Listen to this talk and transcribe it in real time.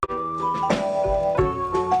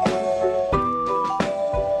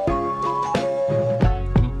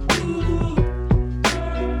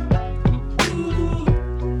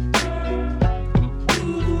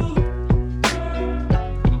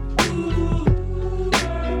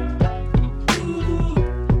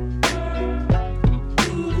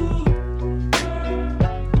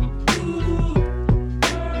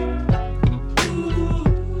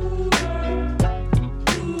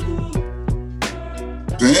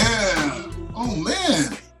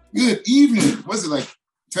Good evening. Was it like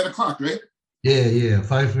 10 o'clock, right? Yeah.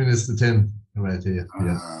 5 minutes to 10 right here.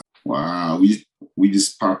 Yeah. Wow. We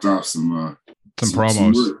just popped off some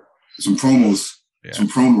promos. Some promos. Yeah. Some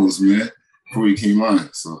promos, man, before you came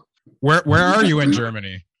on. So where are you in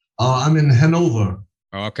Germany? I'm in Hanover.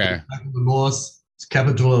 Oh, okay. Back in the north,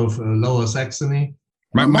 capital of Lower Saxony.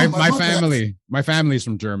 My family's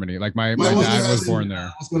from Germany. Like my dad was born there.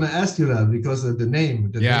 I was going to ask you that because of the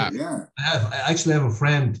name. Yeah. I actually have a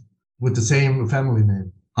friend with the same family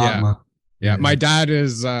name. Hartmann. Yeah. My dad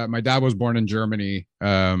was born in Germany.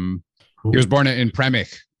 Cool. He was born in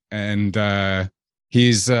Premich, and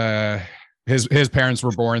his parents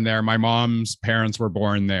were born there. My mom's parents were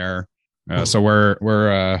born there. So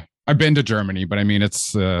we're I've been to Germany, but I mean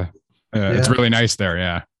it's really nice there.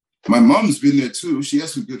 Yeah. My mom's been there too. She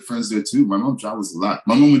has some good friends there too. My mom travels a lot.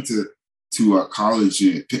 My mom went to college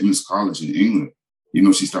at Pittman's College in England. You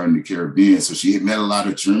know, she started in the Caribbean, so she had met a lot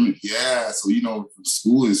of German. Yeah, so you know, from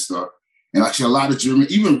school and stuff, and actually a lot of German.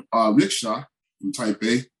 Even Rickshaw from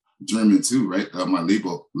Taipei, German too, right? My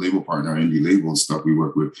label partner, indie label and stuff we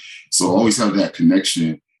work with. So always have that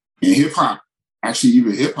connection. And hip hop, actually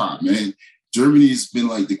even hip hop, man. Germany's been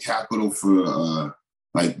like the capital for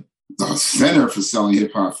like the center for selling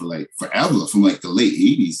hip hop for like forever, from like the late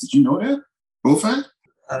 80s. Did you know that, BoFaat?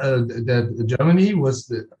 That Germany was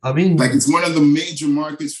like it's one of the major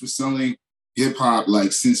markets for selling hip hop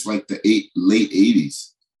like since like the late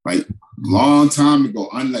 80s. Like long time ago,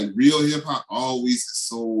 unlike real hip hop always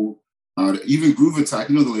sold. Even Groove Attack,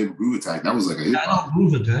 you know the label Groove Attack, that was like a hip hop. I know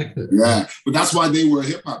Groove Attack. Yeah, but that's why they were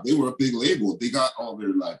hip hop. They were a big label. They got all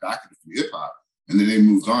their like back into hip hop, and then they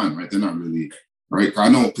moved on. Right, they're not really right. I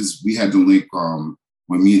know because we had the link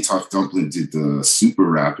when me and Tough Dumpling did the Super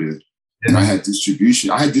Rapid, and I had distribution.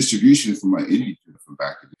 I had distribution for my indie from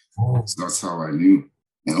back in the day. So that's how I knew.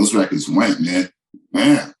 And those records went,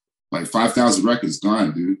 man, like 5,000 records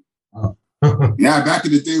gone, dude. Oh. Yeah, back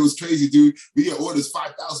in the day, it was crazy, dude. We get orders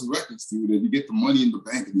 5,000 records, dude, and you get the money in the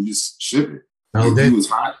bank and you just ship it.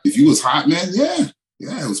 If you was hot, man, yeah,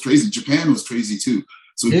 it was crazy. Japan was crazy too.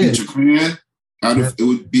 So it'd be Japan, it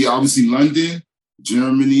would be obviously London,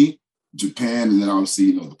 Germany, Japan, and then obviously,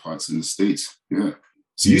 you know, the parts in the States. Yeah.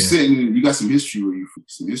 So you got some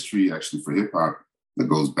history actually for hip hop that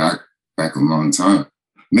goes back a long time.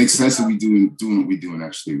 Makes sense that we doing what we doing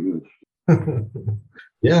actually, really.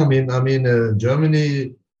 Yeah, I mean,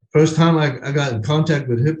 Germany. First time I got in contact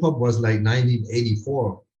with hip hop was like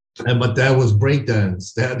 1984, but that was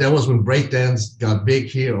breakdance. That was when breakdance got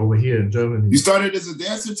big over here in Germany. You started as a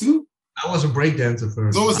dancer too? I was a breakdancer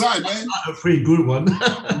first. So was I, man. Not a pretty good one.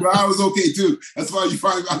 Bro, I was okay too. That's why I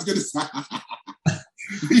was gonna say.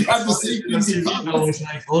 We had the same thing.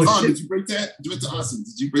 Did you break that? You went to Austin.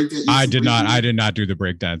 Did you break that? I did not. I did not do the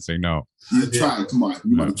breakdancing. No. You try. Come on.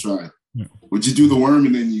 You want to try. Yeah. Would you do the worm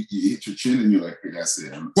and then you hit your chin and you're like, that's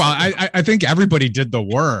it? Well, I think everybody did the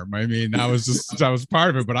worm. I mean, that was part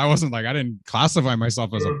of it, but I didn't classify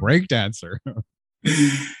myself as a break dancer.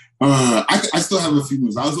 I still have a few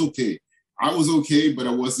moves. I was okay, but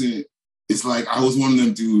I wasn't. It's like I was one of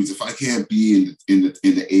them dudes. If I can't be in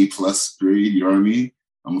the A+ grade, you know what I mean?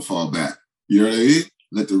 I'm gonna fall back. You know what I mean?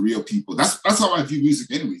 Let the real people. That's how I view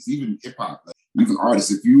music, anyways. Even hip hop, like, even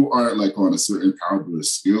artists. If you are like on a certain caliber of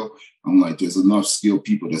skill, I'm like, there's enough skilled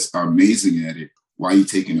people that's amazing at it. Why are you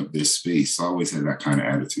taking up their space? So I always had that kind of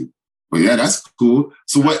attitude. But yeah, that's cool.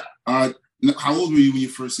 So what? How old were you when you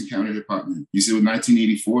first encountered hip hop? You said it was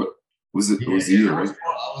 1984. Was the year, right?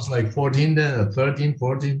 I was like 14 then, 13,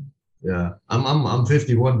 14. Yeah, I'm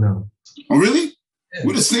 51 now. Oh really? Yeah.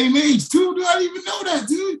 We're the same age, too. Dude, I didn't even know that,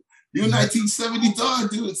 dude. You're 1970, dog,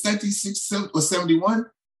 dude. It's 1967 or 71.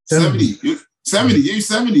 70. You're 70. You're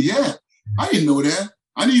 70. Yeah, I didn't know that.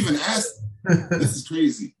 I didn't even ask. This is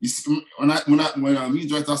crazy. You see, when me and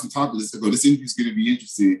Joy Dawson talked this, I go, this interview's gonna be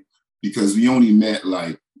interesting because we only met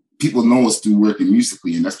like people know us through working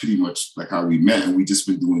musically, and that's pretty much like how we met. And we just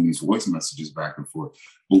been doing these voice messages back and forth.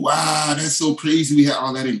 But wow, that's so crazy. We had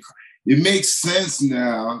all that in. It makes sense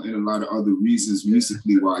now, and a lot of other reasons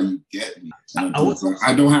musically why you get me.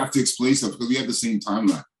 I don't have to explain stuff because we have the same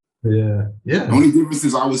timeline. Yeah. The only difference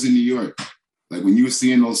is I was in New York. Like when you were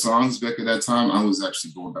seeing those songs back at that time, I was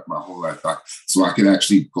actually going back my whole life back, so I could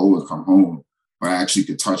actually go and come home. But I actually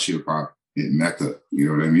could touch hip hop in Mecca. You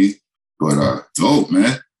know what I mean? But dope,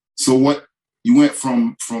 man. So what you went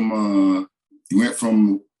from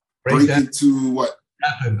breaking to what?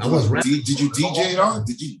 Rapping. I was rapping. Did you DJ at all?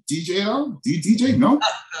 Did you DJ at all? Do you DJ? No?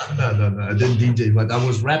 No. I didn't DJ, but I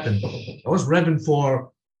was rapping. I was rapping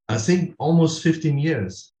for, I think, almost 15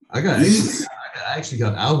 years. I actually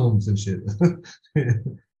got albums and shit.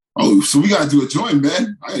 Oh, so we gotta do a joint,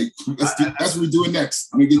 man. All right, that's what we're doing next.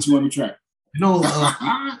 I'm gonna get you on the track. I'm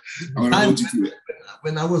gonna hold you to it.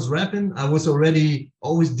 When I was rapping, I was already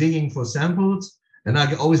always digging for samples, and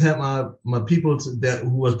I always had my people who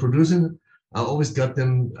was producing. I always got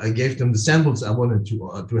them. I gave them the samples I wanted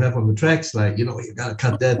to have on the tracks. Like, you gotta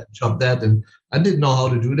cut that, chop that, and I didn't know how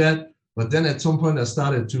to do that. But then at some point, I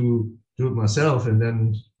started to do it myself, and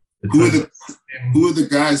then. Who are the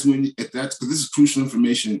guys at that? Because this is crucial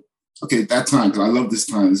information. Okay, at that time, because I love this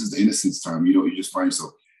time. This is the innocence time. You just find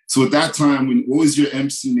yourself. So at that time, what was your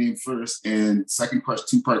MC name first? And second question,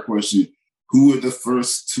 two-part question: who were the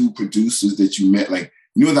first two producers that you met? Like,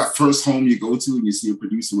 that first home you go to and you see a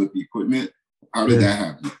producer with the equipment. How did that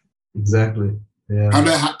happen? Exactly. Yeah.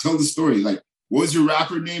 Tell the story? Like, what was your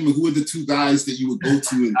rapper name, and who were the two guys that you would go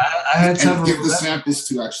to and give the samples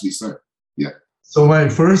to? Actually, sir. Yeah. So my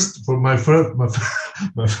first rap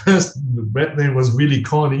name was really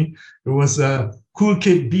corny. It was Cool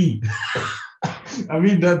Kid B. I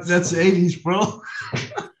mean that's 80s, bro.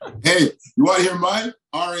 Hey, you want to hear mine?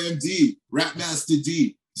 RMD, Rap Master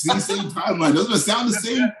D. See the same timeline. Doesn't it sound the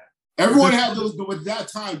same? Everyone had those, but at that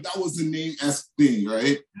time, that was the name-esque thing,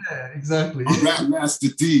 right? Yeah, exactly. Rap Master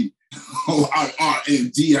D. Oh,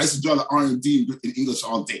 RMD. I used to draw the RMD in English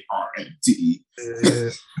all day. RMD. Yeah.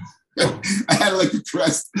 I had like a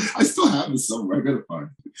crest. I still have it somewhere. I gotta find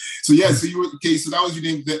it. So yeah, so you were okay. So that was your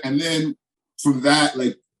name, and then from that,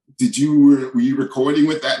 like, were you recording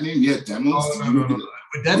with that name? You had demos. No.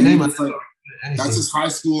 With that name, that's just high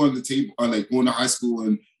school on the table, or like going to high school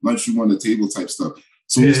and lunchroom on the table type stuff.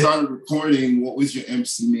 So you started recording. What was your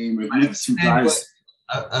MC name? And who were the two guys?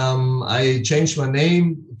 I changed my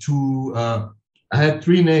name to. I had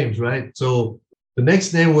three names, right? So the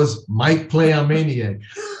next name was Mike Player Maniac.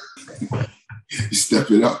 You stepped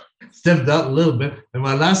up a little bit, and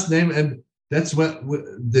my last name, and that's what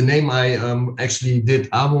the name I actually did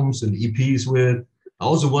albums and EPs with. I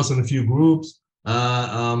also was in a few groups.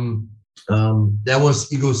 That was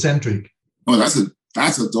Egocentric. Oh, that's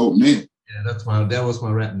a dope name. Yeah, that was my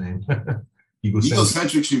rap name.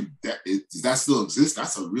 Egocentric. Does that still exist?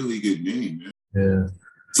 That's a really good name, man. Yeah,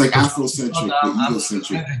 it's like Afrocentric, but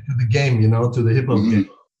egocentric. To the game, to the hip hop game.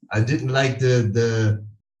 I didn't like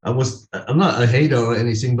I'm not a hater or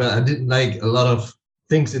anything, but I didn't like a lot of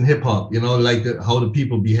things in hip hop, like how the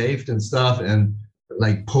people behaved and stuff, and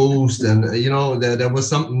like posed, and there was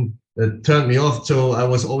something that turned me off. So I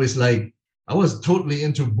was always like, I was totally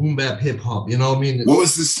into boom bap hip hop. I mean, what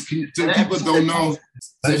was this? People don't know.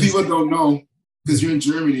 People don't know because you're in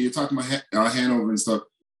Germany. You're talking about Hanover and stuff.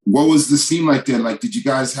 What was the scene like then? Like, did you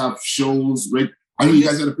guys have shows? Right? I know you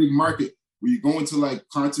guys had a big market. Were you going to like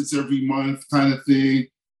concerts every month, kind of thing?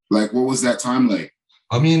 Like, what was that time like?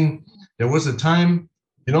 I mean, there was a time,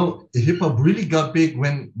 hip hop really got big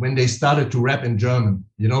when they started to rap in German,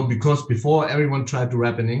 because before everyone tried to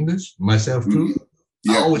rap in English, myself too. Mm-hmm.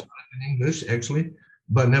 Yeah. I always rapped in English actually,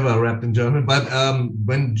 but never rapped in German. But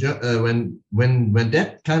when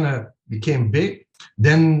that kind of became big,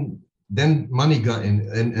 then money got in,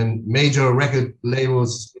 and major record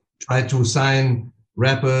labels tried to sign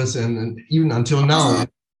rappers, and even until now, you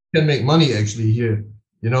can make money actually here.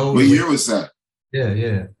 What year was that?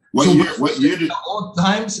 Yeah. What year did old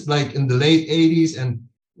times, like in the late 80s and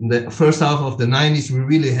the first half of the 90s, we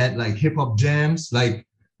really had like hip hop jams. Like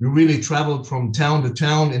we really traveled from town to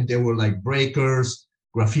town, and there were like breakers,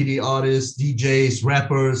 graffiti artists, DJs,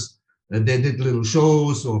 rappers. They did little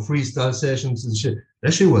shows or freestyle sessions and shit.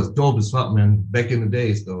 That shit was dope as fuck, man. Back in the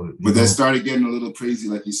days, though. But that started getting a little crazy,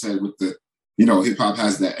 like you said, with the, hip hop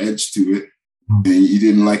has that edge to it. And you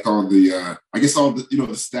didn't like all the,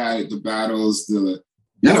 the static, the battles,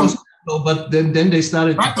 but then they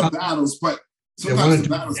started. Not the battles, but sometimes the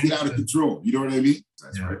battles get out of control. You know what I mean?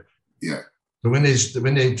 That's right. Yeah. So when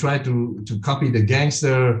they tried to copy the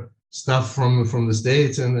gangster stuff from the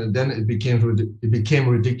States, and then it became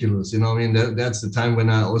ridiculous. I mean, that's the time when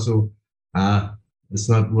I also it's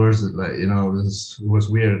not worth it. Like, it was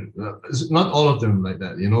weird. It's not all of them like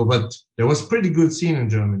that, but there was pretty good scene in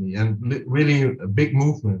Germany, and really a big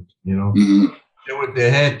movement, Mm-hmm. They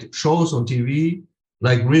had shows on TV,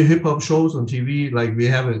 like real hip hop shows on TV. Like we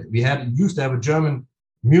used to have a German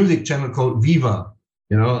music channel called Viva,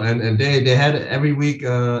 and they had every week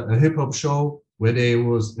a hip hop show where they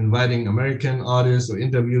was inviting American artists or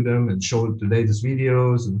interview them and show the latest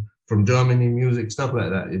videos and from Germany music, stuff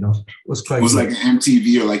like that, It was quite. It was like an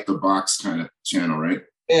MTV or like the Box kind of channel, right?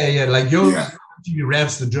 Yeah, like MTV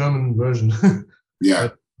raps the German version.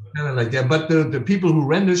 Yeah. Kind of like that. But the people who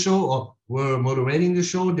ran the show or were moderating the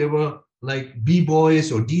show, they were like B-boys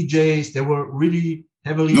or DJs. They were really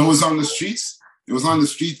heavily. No one's on the streets? It was on the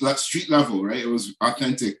street level, right? It was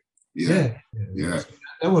authentic. Yeah.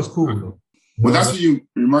 That was cool. Though. Well, that's what your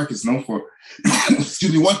mark is known for.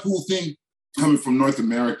 Excuse me. One cool thing coming from North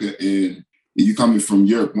America and you coming from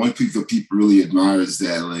Europe, one thing that people really admire is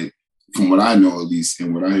that, like, from what I know at least,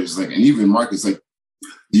 and what I hear is like, and even markets like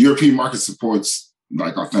the European market supports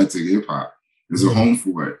like authentic hip hop. There's a home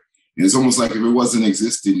for it. And it's almost like if it wasn't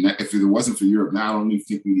existing, if it wasn't for Europe, now I don't even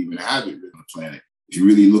think we'd even have it on the planet. If you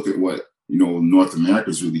really look at what, you know, North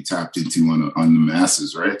America's really tapped into on the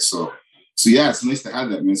masses, right? So yeah, it's nice to have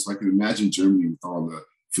that, man. So I can imagine Germany with all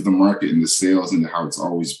for the market and the sales and how it's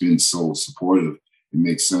always been so supportive. It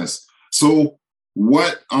makes sense. So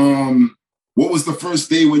what was the first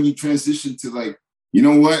day when you transitioned to like, you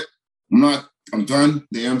know what? I'm done.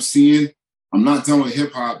 The MCing. I'm not done with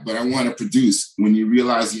hip hop, but I want to produce. When you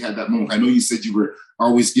realized you had that moment, I know you said you were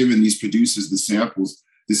always giving these producers the samples.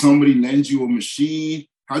 Did somebody lend you a machine?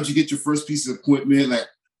 How'd you get your first piece of equipment? Like,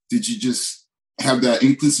 did you just have that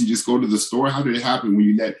inclination and just go to the store? How did it happen when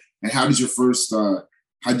you let? And how did you produce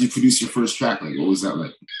your first track? Like, what was that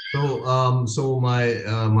like? So my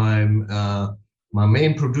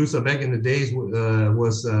main producer back in the days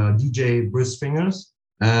was DJ Briss Fingers,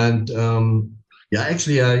 and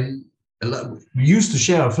we used to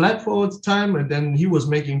share a flat for the time, and then he was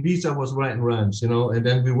making beats, I was writing rhymes, you know, and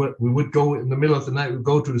then we would go in the middle of the night, we'd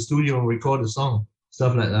go to the studio and record a song,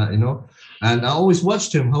 stuff like that, you know. And I always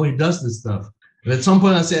watched him how he does this stuff. And at some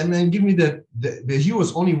point I said, man, give me that. He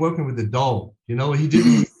was only working with the DAW, you know, he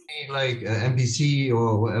didn't need like MPC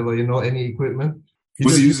or whatever, you know, any equipment.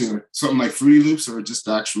 Was he using something like Fruity Loops or just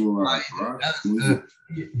actual?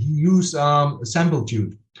 He used sample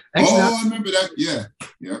tune. Actually, I remember that. Yeah.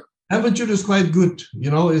 Amplitude is quite good, you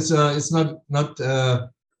know. It's not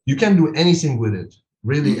you can do anything with it,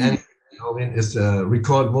 really. Anything, you know, I mean, it's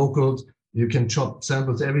record vocals. You can chop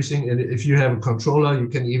samples, everything. And if you have a controller, you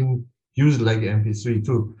can even use it like MP3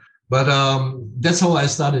 too. But that's how I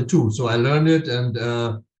started too. So I learned it, and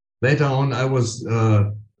later on, I was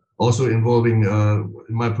also involving in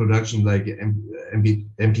my production like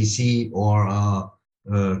MPC or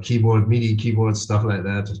keyboard, MIDI keyboard, stuff like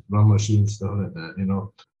that, drum machine, stuff like that, you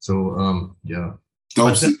know. So yeah,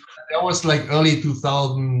 that was like early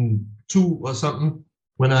 2002 or something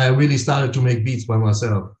when I really started to make beats by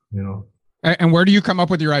myself, you know. And where do you come up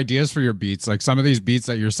with your ideas for your beats? Like some of these beats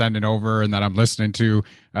that you're sending over and that I'm listening to,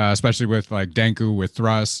 especially with like Denku with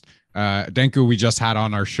Thrust. Denku we just had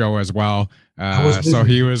on our show as well. So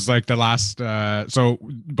he was like the last. So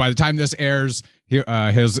by the time this airs,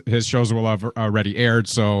 his shows will have already aired.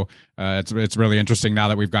 So it's really interesting now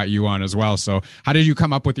that we've got you on as well. So how did you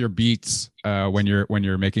come up with your beats when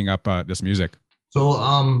you're making up this music? So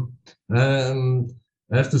I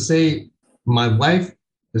have to say, my wife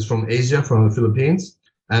is from Asia, from the Philippines,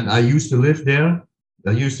 and I used to live there.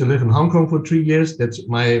 I used to live in Hong Kong for 3 years. That's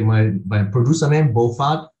my producer name,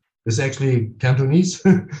 BoFaat. It's actually Cantonese.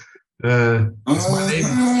 It's my name.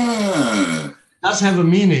 It does have a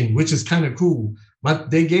meaning, which is kind of cool. But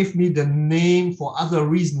they gave me the name for other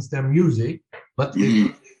reasons than music. But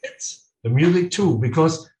it's the music too,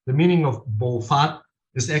 because the meaning of BoFaat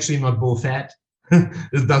is actually not BoFaat.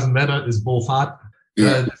 It doesn't matter. It's BoFaat.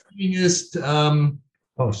 Yeah. The meaning is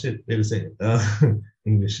oh shit, they say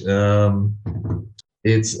English.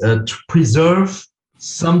 It's to preserve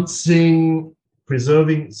something.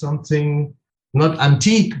 Preserving something, not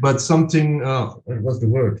antique, but something. What's the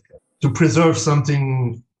word? To preserve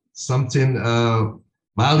something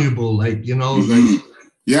valuable, like, you know, like,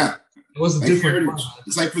 yeah. It was a like different. Heritage.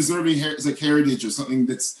 It's like preserving. It's like heritage or something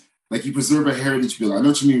that's like you preserve a heritage bill. I know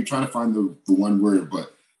what you mean. You're trying to find the one word,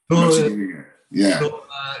 but yeah. So,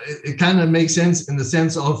 it kind of makes sense in the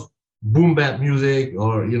sense of boom bap music,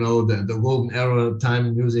 or, you know, the golden era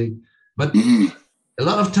time music, but. A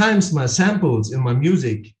lot of times my samples in my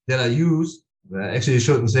music that I use, actually I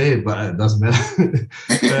shouldn't say it, but it doesn't matter.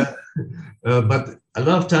 But a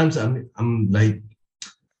lot of times I'm like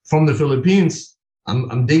from the Philippines,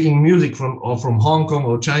 I'm digging music from Hong Kong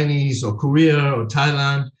or Chinese or Korea or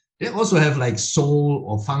Thailand. They also have like soul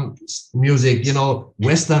or funk music, you know,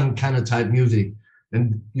 Western kind of type music.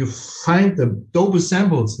 And you find the dopest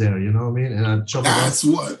samples there, you know what I mean? And I chop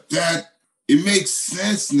it makes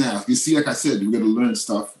sense now. You see, like I said, we're going to learn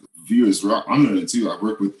stuff. Viewers, I'm learning too. I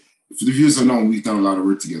work with, for the viewers don't know, we've done a lot of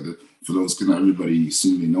work together. For those, because not everybody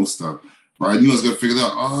assume they know stuff. But I knew I was going to figure it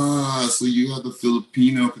out. So you have the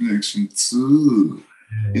Filipino connection too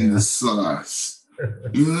in the sauce.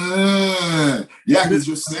 Yeah, because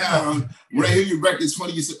your sound, when I hear your record, it's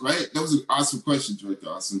funny you said, right? That was an awesome question, Director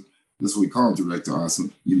Awesome. That's what we call him, Director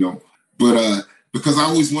Awesome, you know. But because I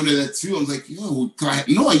always wanted that too. I was like, yo, I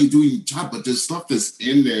know how you doing your job, but there's stuff that's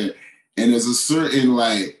in there, and there's a certain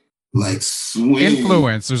like swing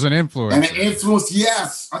influence. There's an influence, and an influence.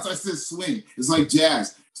 Yes, that's why I said swing. It's like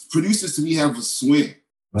jazz. Producers to me have a swing.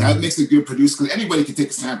 That makes a good producer, because anybody can take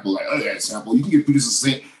a sample. Like, oh yeah, sample. You can get producers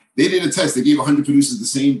the same. They did a test. They gave 100 producers the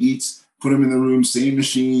same beats, put them in the room, same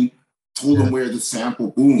machine, told them where the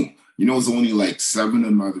sample. Boom. You know, it was only like 7 of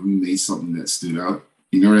them out of the room made something that stood out.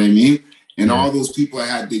 You know what I mean? And all those people I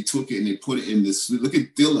had, they took it and they put it in this. Look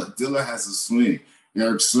at Dilla. Dilla has a swing.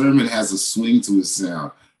 Eric Sermon has a swing to his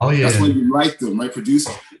sound. Oh yeah. That's why you like them, right?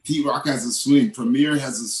 Producer Pete Rock has a swing. Premier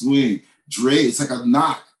has a swing. Dre, it's like a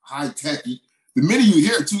knock, high tech. The minute you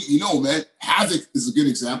hear it too, you know, man. Havoc is a good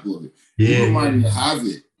example of it. You remind me of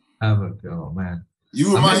Havoc. Havoc, oh man.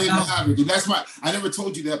 You remind me of Havoc. And that's why I never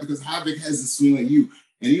told you that, because Havoc has a swing like you.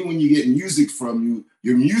 And even when you get music from you,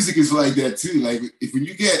 your music is like that too. Like if when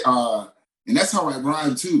you get and that's how I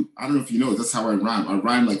rhyme too. I don't know if you know, that's how I rhyme. I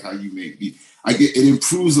rhyme like how you make me. It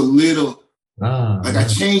improves a little. I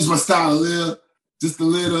changed my style a little, just a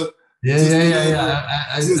little.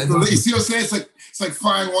 Yeah. You see what I'm saying? It's like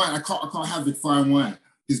fine wine. I call Havoc fine wine.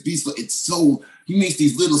 His beats, he makes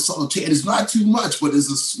these little subtlety. It's not too much, but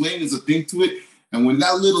there's a swing, there's a thing to it. And when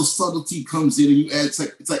that little subtlety comes in and you add,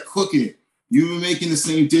 it's like cooking. You've been making the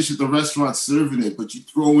same dish at the restaurant, serving it, but you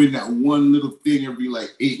throw in that one little thing every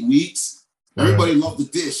like 8 weeks. Everybody loved the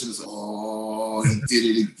dish. And it's he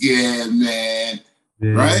did it again, man.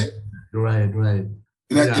 Yeah. Right? Right. And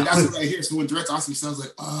that's what I hear. So when director asks me, sounds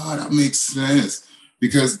like, that makes sense.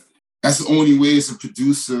 Because that's the only way as a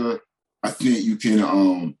producer, I think you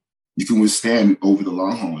can withstand over the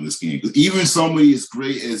long haul in this game. Because even somebody as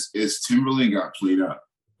great as Timberland got played up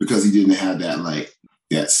because he didn't have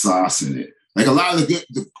that sauce in it. Like a lot of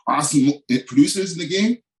the awesome producers in the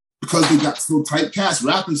game, because they got so typecast,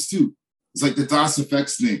 rappers too. It's like the DOS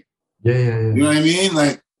effects thing. Yeah. You know what I mean?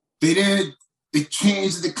 Like they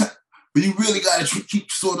changed the cut. But you really got to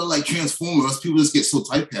keep sort of like transforming, or else people just get so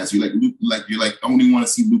typecast. You're like only want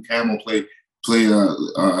to see Luke Hamill play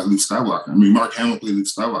Luke Skywalker. I mean, Mark Hamill play Luke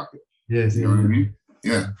Skywalker. Yes, you know what I mean?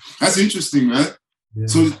 Yeah, that's interesting, man. Yeah.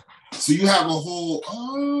 So you have a whole.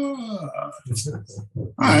 All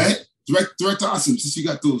right, Director Awesome. Since you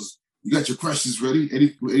got your questions ready.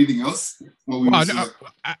 Anything else? Well,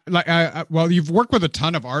 you've worked with a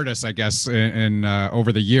ton of artists, I guess, in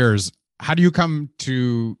over the years. How do you come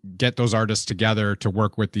to get those artists together to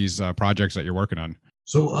work with these projects that you're working on?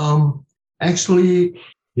 So actually,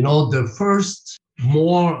 the first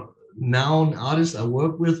more known artist I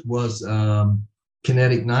worked with was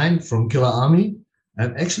Kinetic 9 from Killer Army,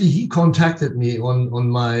 and actually he contacted me on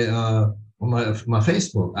my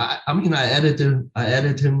Facebook. I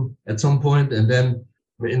added him at some point, and then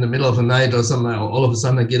in the middle of the night or something, all of a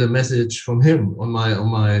sudden I get a message from him on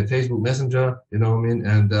my Facebook Messenger. You know what I mean?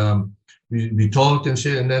 And we talked and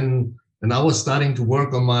shit, and I was starting to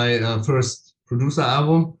work on my first producer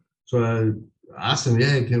album. So I asked him,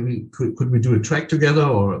 could we do a track together,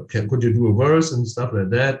 or could you do a verse and stuff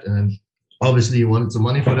like that? And obviously he wanted some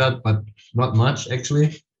money for that, but not much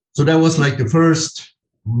actually. So that was like the first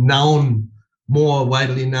more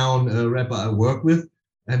widely known rapper I worked with.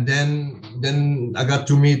 And then I got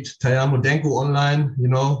to meet Tayamo Denko online,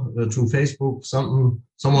 through Facebook.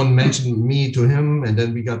 Someone mentioned me to him, and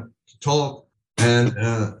then we got talk, and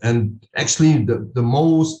actually the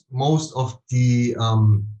most of the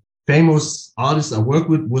famous artists I worked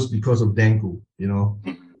with was because of Danko,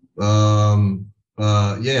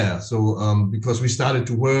 So because we started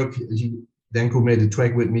to work, Danko made a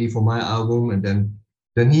track with me for my album, and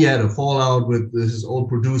then he had a fallout with his old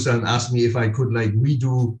producer and asked me if I could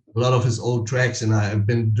redo a lot of his old tracks, and I've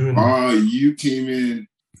been doing. You came in.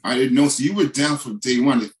 I didn't know. So you were down from day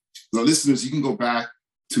one. The listeners, you can go back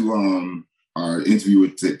to our interview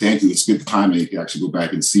with Danko. It's good time to actually go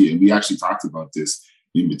back and see it. And we actually talked about this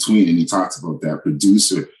in between, and he talked about that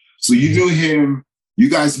producer. So you knew him. You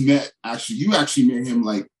guys met. You actually met him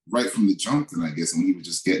right from the jump, then I guess, when he was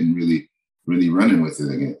just getting really, really running with it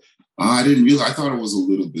again. I didn't realize. I thought it was a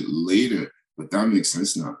little bit later, but that makes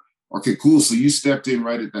sense now. Okay, cool. So you stepped in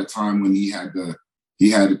right at that time when he had.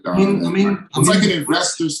 It's like an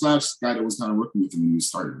investor / guy that was kind of working with him when you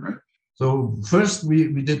started, right? So first we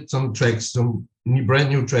did some tracks, some brand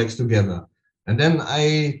new tracks together. And then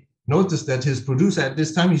I noticed that his producer at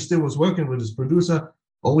this time, he still was working with his producer,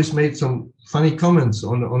 always made some funny comments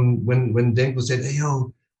on when Danko said, "Hey,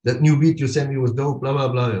 yo, that new beat you sent me was dope, blah, blah,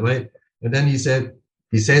 blah," right? And then he said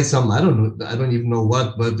some, I don't even know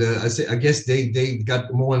what, but I guess they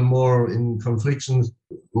got more and more in conflictions,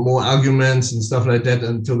 more arguments and stuff like that,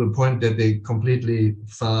 until the point that they completely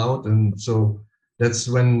fell out. And so That's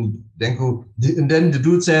when Denko, and then the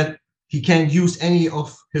dude said he can't use any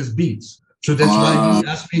of his beats. So that's why he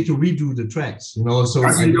asked me to redo the tracks, you know. So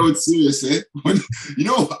you know it's serious, eh? You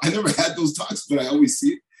know, I never had those talks, but I always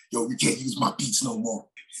see it. Yo, we can't use my beats no more.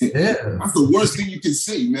 Yeah. That's the worst thing you can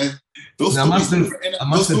say, man. Those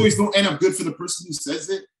stories don't end up good for the person who says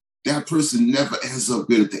it. That person never ends up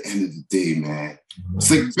good at the end of the day, man.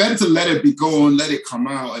 It's like better to let it be going, let it come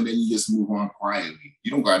out, and then you just move on quietly.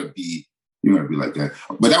 You don't gotta be like that.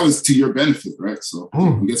 But that was to your benefit, right? So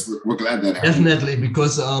I guess we're glad that happened. Definitely,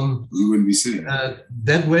 because we wouldn't be sitting.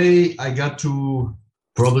 That way I got to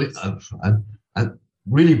probably I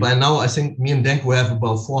really by now I think me and Denko have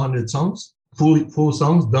about 400 songs, full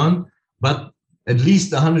songs done, but at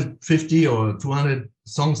least 150 or 200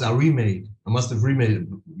 songs are remade. I must have remade,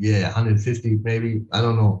 150 maybe, I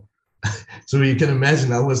don't know. So you can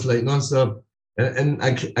imagine I was like nonstop, and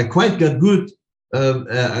I quite got good.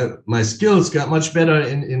 My skills got much better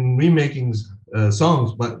in remaking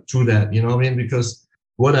songs, but through that, you know what I mean? Because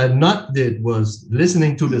what I not did was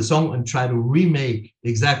listening to the song and try to remake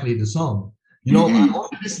exactly the song. You know, I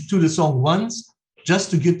only listened to the song once just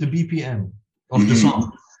to get the BPM of the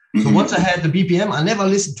song. So once I had the BPM, I never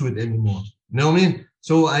listened to it anymore. You know what I mean?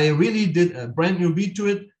 So I really did a brand new beat to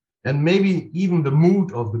it, and maybe even the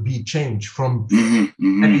mood of the beat changed from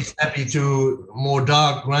happy to more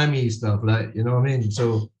dark, grimy stuff, like, you know what I mean?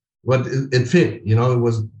 So what it fit, you know, it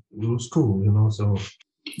was cool, you know. So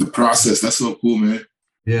the process, that's so cool, man.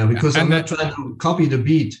 Yeah, because I'm not trying to copy the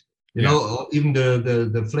beat, you know, or even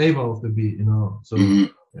the flavor of the beat, you know. So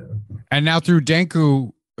And now through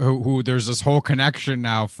Denku, who there's this whole connection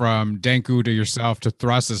now from Denku to yourself to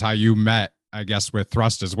Thrust is how you met, I guess, with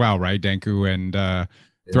Thrust as well, right? Denku and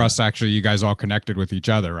Thrust, actually, you guys all connected with each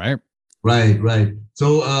other, right? Right.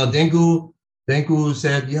 So Denku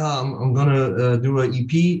said, I'm gonna do an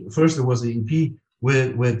EP. First, it was an EP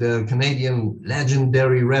with a Canadian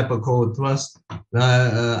legendary rapper called Thrust.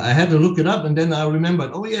 I had to look it up, and then I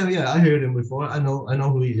remembered, I heard him before. I know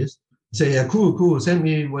who he is. Say, cool, send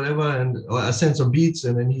me whatever, and I sent some beats,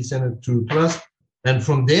 and then he sent it to Thrust. And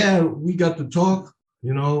from there, we got to talk,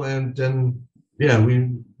 you know, and then, we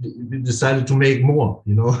decided to make more,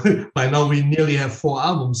 you know. By now, we nearly have 4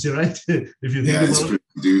 albums here, right? If you think about it.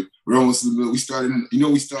 Dude. We're almost in the middle.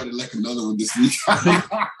 We started like another one this week.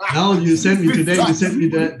 Now you sent me today, you sent me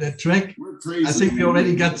that track. We're crazy. I think we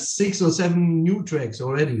already got 6 or 7 new tracks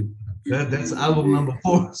already. That's album number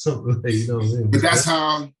 4, something like, you know. But that's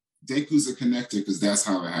how Denku's a connector, because that's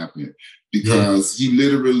how it happened. Because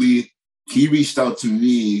he reached out to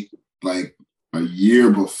me like a year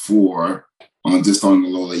before on the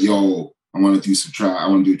low, like, yo, I want to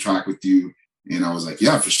do a track with you. And I was like,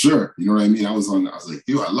 yeah, for sure. You know what I mean? I was like,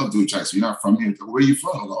 dude, I love doing tracks. So you're not from here. Like, where are you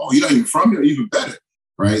from? I was like, oh, you're not even from here? Even better.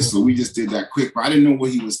 Right? So we just did that quick, but I didn't know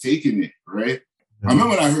where he was taking it. Right? I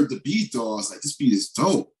remember when I heard the beat, though, I was like, this beat is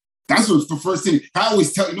dope. That's what's the first thing. I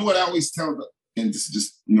always tell, and this is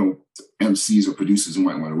just, you know, MCs or producers who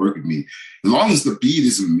might want to work with me. As long as the beat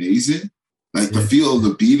is amazing, like the feel of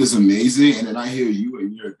the beat is amazing, and then I hear you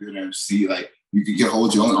and you're a good MC, like you can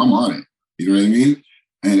hold your own, I'm on it. You know what I mean?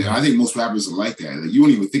 And I think most rappers are like that. Like, you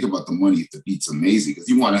don't even think about the money if the beat's amazing, because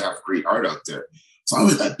you want to have great art out there. So I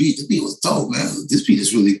heard that beat. The beat was dope, man. This beat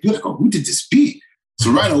is really good. I go, who did this beat?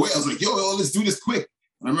 So right away, I was like, yo, let's do this quick.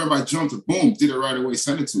 And I remember I jumped, boom, did it right away,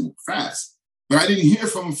 sent it to him fast. But I didn't hear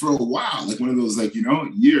from him for a while, like one of those, like, you know,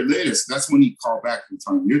 a year later. So that's when he called back the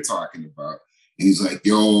time you're talking about. And he's like,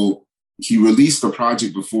 yo, he released a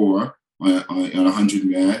project before on 100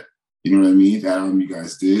 Man. You know what I mean? That album you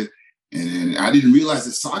guys did. And then I didn't realize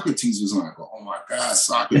that Socrates was on. I go, oh my God,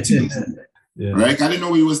 Socrates. Right? I didn't know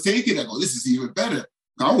where he was taking it. I go, this is even better.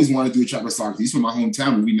 I always wanted to do a track with Socrates. He's from my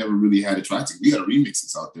hometown, but we never really had a track together. We had a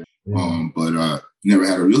remixes out there. But never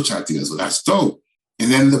had a real track together. So that's dope.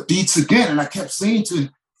 And then the beats again. And I kept saying to him,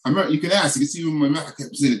 I remember, you can ask, you can see in my mouth, I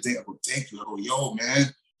kept saying to Dave, I go, thank you. I go, yo,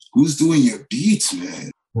 man, who's doing your beats,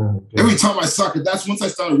 man? Every time I suck it, that's once I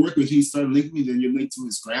started working with him, he started linking me, then you're linked to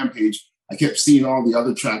his gram page. I kept seeing all the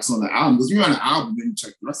other tracks on the album, because you're on an album, then you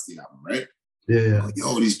check the rest of the album, right? Yeah. Like,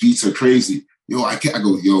 yo, these beats are crazy. Yo, I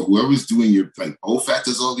go, yo, whoever's doing your, like, BoFaat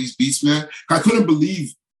does all these beats, man. I couldn't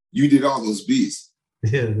believe you did all those beats.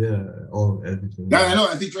 All everything. I know.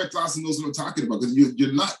 I think Drake Lawson knows what I'm talking about, because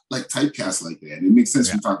you're not like typecast like that. And it makes sense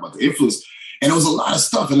when you talk about the influence. And it was a lot of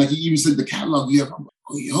stuff. And like you even said, the catalog you have, I'm like,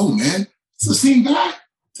 oh, yo, man, it's the same guy.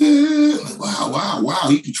 Like, wow.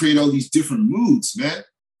 He can create all these different moods, man.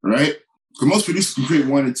 Right? Because most producers can create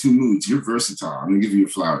 1 or 2 moods. You're versatile. I'm gonna give you your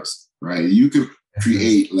flowers, right? You could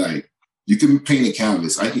create You can paint a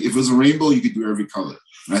canvas. If it was a rainbow, you could do every color.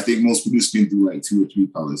 And I think most producers can do like 2 or 3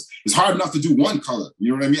 colors. It's hard enough to do one color.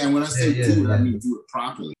 You know what I mean? And when I say do it, I mean do it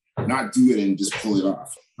properly, not do it and just pull it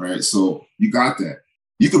off. Right? So you got that.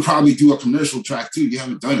 You could probably do a commercial track too. You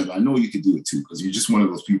haven't done it. I know you could do it too because you're just one of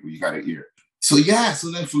those people. You got an ear. So yeah.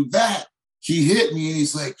 So then from that, he hit me and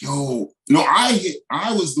he's like, "Yo,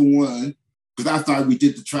 I was the one because I thought we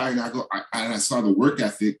did the track and I saw the work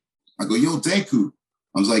ethic. I go, yo, Danku.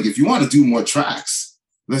 I was like, if you want to do more tracks,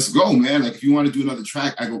 let's go, man. Like, if you want to do another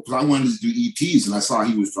track, I go, because I wanted to do EPs, and I saw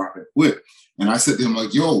he was dropping quick. And I said to him,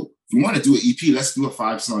 like, yo, if you want to do an EP, let's do a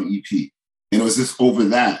 5-song EP. And it was just over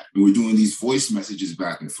that. And we're doing these voice messages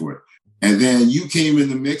back and forth. And then you came in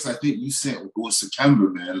the mix. I think you sent, it was September,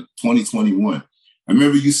 man, 2021. I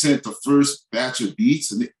remember you sent the first batch of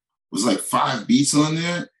beats, and it was like 5 beats on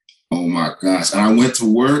there. Oh, my gosh. And I went to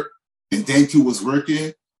work, and Danku was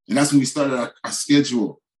working. And that's when we started our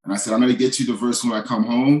schedule. And I said, I'm going to get you the verse when I come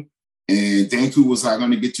home. And Danku was like, I'm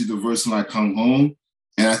going to get you the verse when I come home.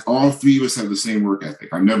 And all 3 of us have the same work ethic.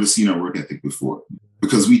 I've never seen our work ethic before.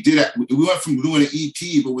 Because we went from doing an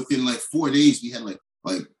EP, but within like 4 days, we had like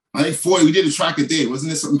I think 4, we did a track a day.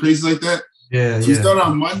 Wasn't it something crazy like that? Yeah. So we started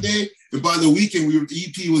on Monday. And by the weekend, the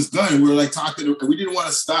EP was done. And we were like talking, and we didn't want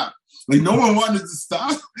to stop. Like no one wanted to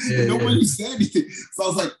stop. Nobody said anything. So I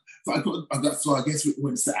was like, so I guess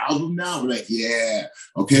when it's the album now, we're like, yeah,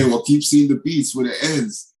 okay, well, keep seeing the beats when it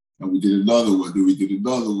ends. And we did another one, then we did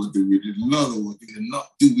another one, then we did another one.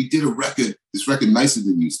 Dude, we did a record, this record Nicer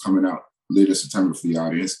Than You is coming out later September for the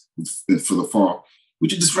audience, for the fall. We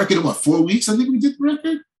did this record in what, 4 weeks? I think we did the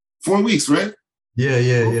record? 4 weeks, right? Yeah.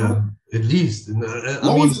 At least.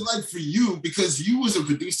 What was it like for you? Because you was a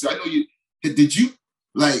producer. I know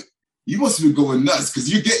you must have been going nuts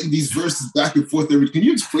because you're getting these verses back and forth. Can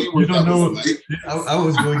you explain what that was like? I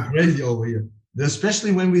was going crazy over here,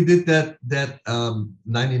 especially when we did that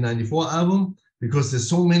 1994 album, because there's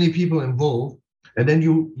so many people involved. And then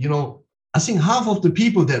you know, I think half of the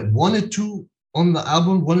people that wanted to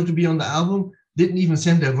be on the album, didn't even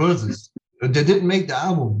send their verses. They didn't make the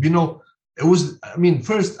album. You know, it was,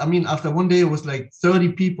 after one day, it was like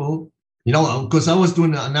 30 people. You know, because I was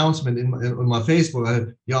doing an announcement on my Facebook.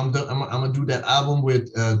 I'm gonna do that album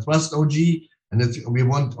with Thrust OG, and we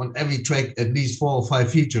want on every track at least 4 or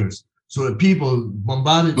 5 features. So the people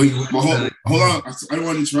bombarded me. Hold on, I don't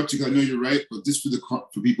want to interrupt you because I know you're right, but just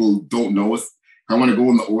for people who don't know us, I want to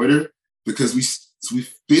go in the order because we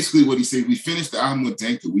basically what he said. We finished the album with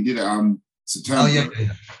Danku. We did an album September,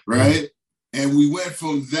 right? And we went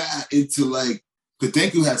from that into like, because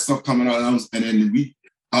Danku had stuff coming out, and then we.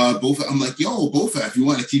 BoFaat, I'm like, yo, BoFaat, if you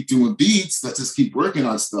want to keep doing beats, let's just keep working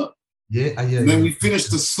on stuff. And then we finished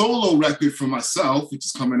the solo record for myself, which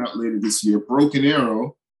is coming out later this year, Broken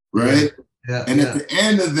Arrow, right? At the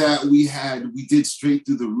end of that, we did Straight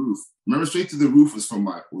Through the Roof. Remember, Straight Through the Roof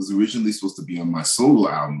was originally supposed to be on my solo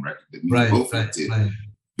album record that me and BoFaat did.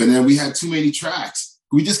 But then we had too many tracks.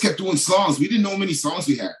 We just kept doing songs. We didn't know how many songs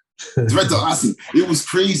we had. It's right to awesome. It was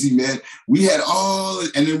crazy, man. We had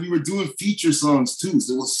and then we were doing feature songs too.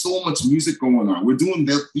 So there was so much music going on. We're doing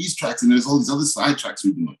these tracks, and there's all these other side tracks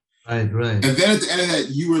we're doing. Right. And then at the end of that,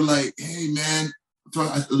 you were like, "Hey, man,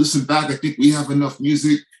 I listened back. I think we have enough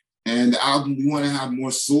music, and the album. We want to have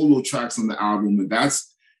more solo tracks on the album." And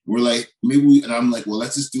we're like, and I'm like, well,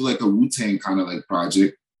 let's just do like a Wu-Tang kind of like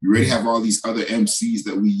project. We already have all these other MCs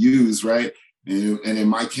that we use, right? And in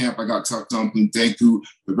my camp, I got Tuck Dumpling, Danku,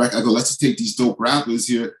 the record. I go, let's just take these dope rappers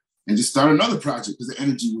here and just start another project because the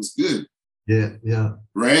energy was good. Yeah.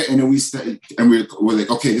 Right? And then we started, and we're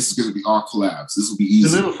like, okay, this is going to be all collabs. This will be easy.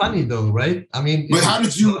 It's a little funny though, right? I mean, but how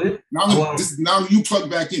did you, now you plug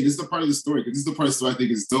back in. This is the part of the story, because this is the part of the story I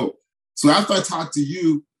think is dope. So after I talked to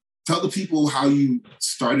you, tell the people how you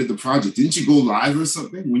started the project. Didn't you go live or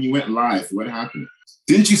something? When you went live, what happened?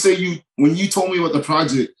 Didn't you say when you told me about the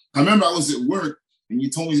project, I remember I was at work and you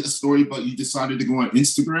told me a story about you decided to go on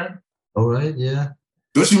Instagram. All right, yeah.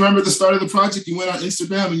 Don't you remember the start of the project? You went on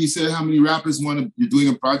Instagram and you said how many rappers you're doing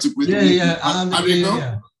a project with. How did it go?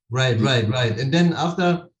 Yeah. Right. And then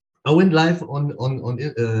after I went live on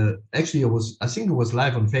actually I think it was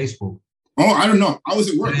live on Facebook. Oh, I don't know. I was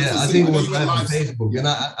at work. Yeah, I think it was live on Facebook. And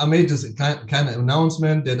I made this kind of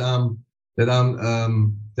announcement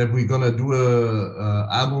that we're gonna do a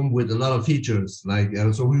album with a lot of features. Like,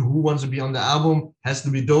 so who wants to be on the album has to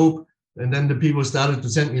be dope. And then the people started to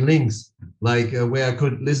send me links, like where I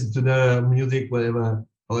could listen to the music,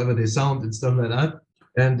 however they sound and stuff like that.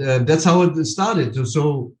 And that's how it started.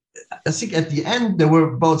 So I think at the end, there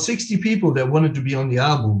were about 60 people that wanted to be on the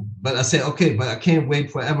album. But I said, okay, but I can't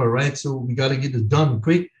wait forever, right? So we got to get it done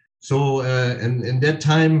quick. So, and in that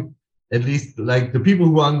time, at least like the people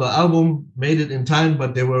who were on the album made it in time,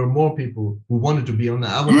 but there were more people who wanted to be on the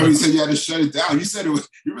album. I remember you said you had to shut it down. You said it was,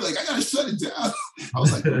 you were like, I gotta shut it down. I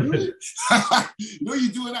was like, really? You know,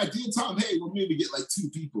 you do an idea time, hey, we'll maybe get like 2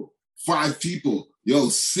 people, 5 people, yo,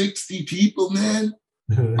 60 people, man.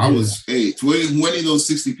 I was, hey, 20 of those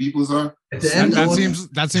 60 people are.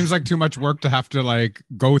 That seems like too much work to have to like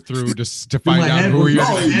go through just to find out who you're.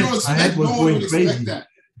 No one would expect that.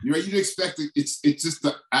 You're right. You'd expect it's just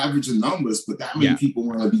the average of numbers, but that many people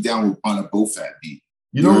want to be down on a BoFaat beat.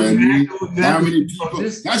 You know what I mean? How many people?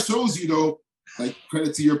 That shows you though, like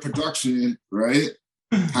credit to your production, right?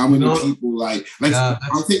 How many people like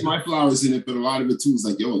I'll take my flowers in it, but a lot of it too is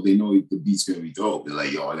like, yo, they know the beat's gonna be dope. They're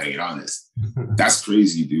like, yo, I gotta get on this. That's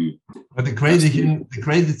crazy, dude. But the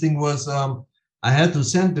crazy thing was I had to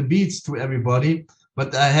send the beats to everybody,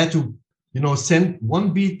 but I had to, send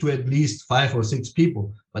one beat to at least 5 or 6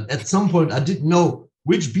 people. But at some point I didn't know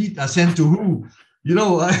which beat I sent to who.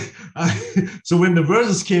 So when the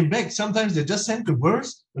verses came back, sometimes they just sent the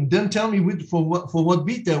verse and then tell me for what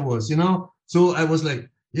beat that was, So I was like,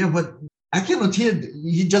 yeah, but I cannot hear.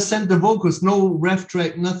 He just sent the vocals, no ref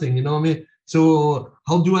track, nothing. You know what I mean? So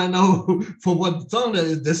how do I know for what song?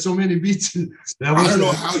 There's so many beats. I don't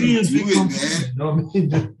know how you do it, man. You know what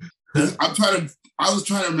I mean? I was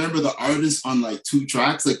trying to remember the artists on like 2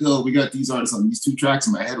 tracks. Like, oh, we got these artists on these 2 tracks,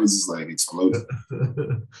 and my head was just like exploding.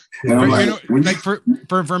 And I'm like,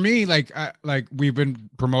 for me, like we've been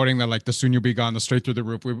promoting the Soon You'll Be Gone, the Straight Through the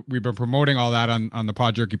Roof. We've been promoting all that on the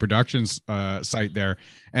Pod Jerky Productions site there,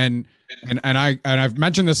 and I've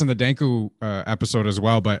mentioned this in the Danku episode as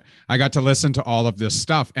well. But I got to listen to all of this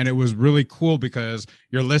stuff, and it was really cool because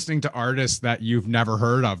you're listening to artists that you've never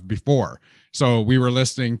heard of before. So we were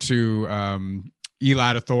listening to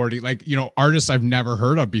Elad Authority, artists I've never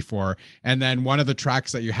heard of before. And then one of the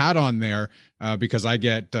tracks that you had on there, because I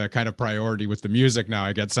get kind of priority with the music now,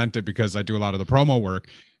 I get sent it because I do a lot of the promo work,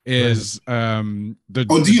 is the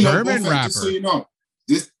German rapper. Just so you know,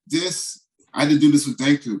 this I had to do this with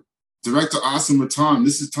Danku. Director Awesome Tom.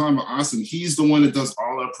 This is Tom Awesome. He's the one that does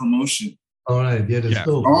all our promotion. All right, that's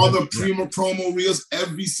cool. All the promo reels,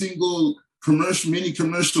 every single commercial, mini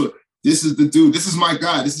commercial. This is the dude. This is my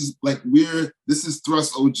guy. This is this is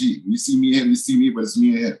Thrust OG. You see me and him, you see me, but it's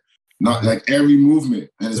me and him. Not like every movement,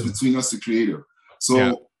 and it's between us, the creator.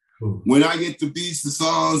 So when I get the beats, the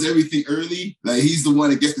songs, everything early, like he's the one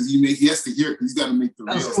that gets, because he has to hear it, because he's got to make the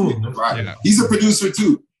reels. Cool. He's a producer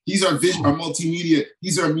too. He's our our multimedia.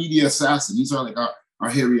 He's our media assassin. He's our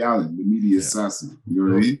Harry Allen, the media assassin. You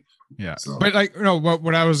know what I mean? Yeah. So. But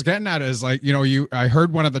what I was getting at is I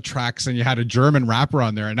heard one of the tracks and you had a German rapper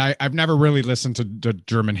on there, and I've never really listened to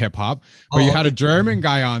German hip hop, but you had a German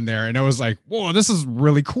guy on there, and it was like, whoa, this is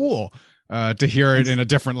really cool to hear it in a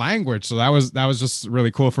different language. So that was just really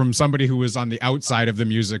cool from somebody who was on the outside of the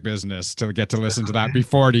music business to get to listen to that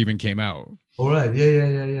before it even came out. All right.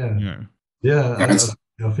 Yeah.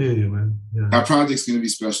 I feel you, man. Yeah. That project's gonna be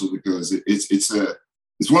special because it's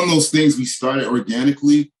one of those things we started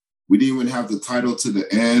organically. We didn't even have the title to the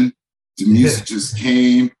end. The music just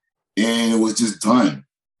came and it was just done.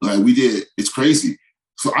 Like it's crazy.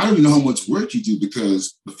 So I don't even know how much work you do,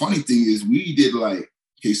 because the funny thing is we did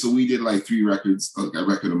 3 records, a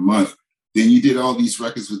record a month. Then you did all these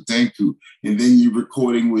records with Danku, and then you're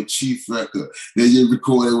recording with Chief Record. Then you're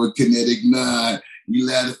recording with Kinetic 9,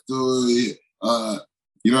 Elad Authority,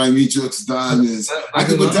 you know what I mean? Jokes Diamonds. I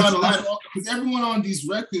could go down the line because everyone on these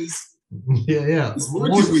records. Yeah. It's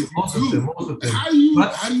working with you too. How do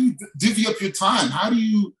you divvy up your time? How do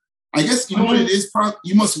you? I guess you know what it is.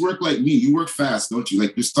 You must work like me. You work fast, don't you?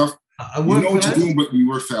 Like your stuff. You know what you're doing, but you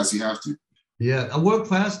work fast. You have to. Yeah, I work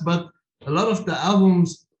fast, but a lot of the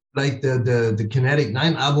albums, like the Kinetic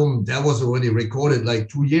 9 album, that was already recorded like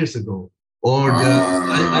 2 years ago. Or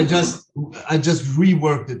I just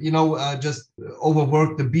reworked it. Just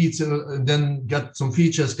overworked the beats and then got some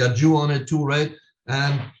features. Got Jew on it too, right?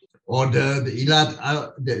 Or the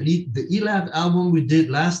Elad album we did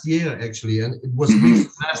last year, actually, and it was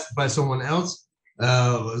mixed by someone else.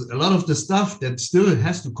 A lot of the stuff that still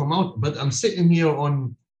has to come out, but I'm sitting here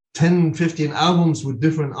on 10, 15 albums with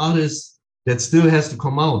different artists that still has to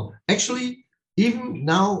come out. Actually, even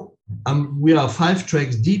now, we are 5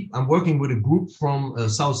 tracks deep. I'm working with a group from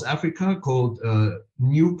South Africa called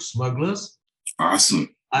Nuke Smugglers.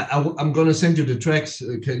 Awesome. I'm going to send you the tracks.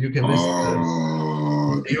 You can listen.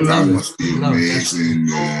 That must be amazing,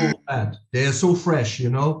 man. They're so fresh,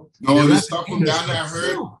 No, the stuff from down there I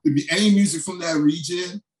heard. There be any music from that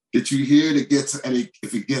region that you hear that gets, and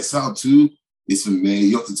if it gets out too, it's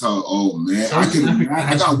amazing. You have to tell, oh man,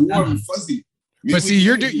 I got warm and fuzzy. But see,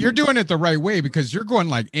 you're doing it the right way because you're going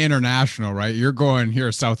like international, right? You're going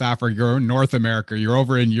here, South Africa, you're in North America, you're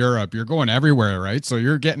over in Europe, you're going everywhere, right? So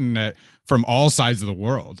you're getting it from all sides of the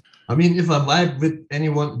world. I mean, if I vibe with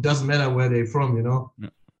anyone, it doesn't matter where they're from, you know. Yeah.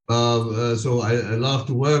 So I love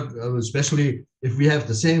to work, especially if we have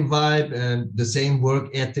the same vibe and the same work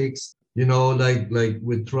ethics, you know, like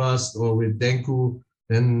with Trust or with Denku,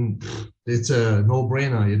 then it's a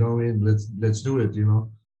no-brainer, you know. I mean, let's do it, you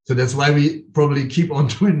know. So that's why we probably keep on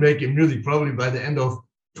making music. Probably by the end of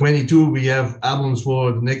 22, we have albums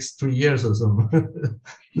for the next 3 years or something.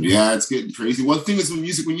 Yeah, it's getting crazy. One thing is with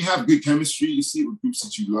music, when you have good chemistry, you see it with groups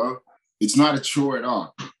that you love, it's not a chore at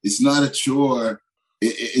all. It's not a chore.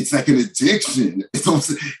 It's like an addiction.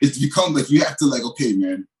 It's become like you have to like, okay,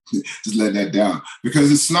 man, just let that down.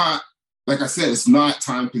 Because it's not, like I said, it's not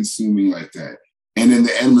time consuming like that. And then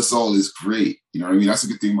the end result is great. You know what I mean? That's a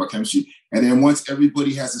good thing about chemistry. And then once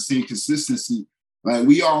everybody has the same consistency, like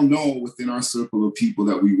we all know within our circle of people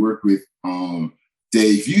that we work with,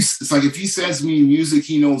 Dave, it's like if he sends me music,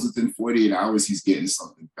 he knows within 48 hours he's getting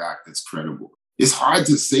something back that's credible. It's hard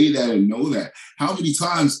to say that and know that. How many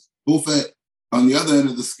times, BoFaat, on the other end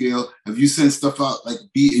of the scale, have you sent stuff out like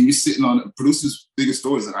beat and you're sitting on producers' biggest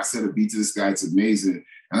stories and I sent a beat to this guy, it's amazing.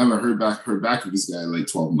 And I haven't heard back from this guy in like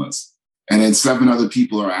 12 months. And then 7 other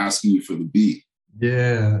people are asking you for the beat.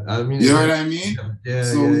 Yeah, I mean, you know what I mean? Yeah.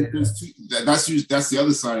 So that's the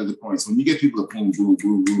other side of the coin. So when you get people that boom, boom,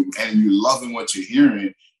 boom, boom, and you're loving what you're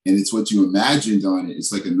hearing, and it's what you imagined on it,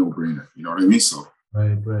 it's like a no-brainer. You know what I mean? So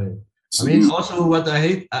right. So, I mean, also what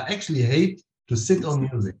I actually hate to sit on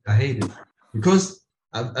music. I hate it because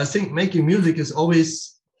I think making music is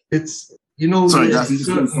always you know. Sorry, guys, I'm just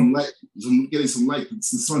getting some light. I'm getting some light. The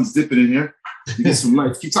sun's dipping in here. You get some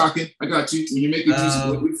light. Keep talking. I got you. When you make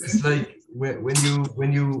music, it's like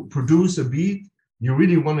when you produce a beat, you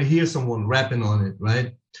really want to hear someone rapping on it,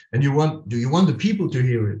 right? And you want the people to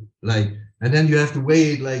hear it, like, and then you have to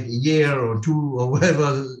wait like a year or 2 or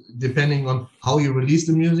whatever, depending on how you release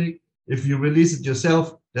the music. If you release it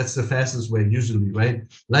yourself, that's the fastest way usually, right?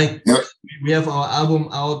 Like we have our album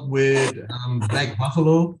out with Black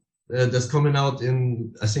Buffalo that's coming out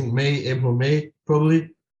in I think April, May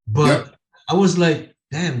probably, but I was like,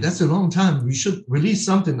 damn, that's a long time. We should release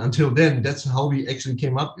something until then. That's how we actually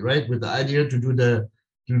came up, right, with the idea to do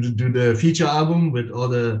the feature album with all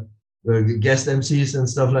the guest MCs and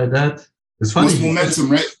stuff like that. It's funny. What's momentum,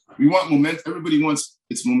 right? We want momentum. Everybody wants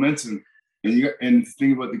its momentum, and the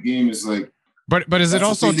thing about the game is like. But is it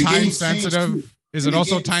also time sensitive? Is it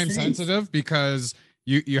also time sensitive because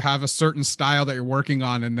you have a certain style that you're working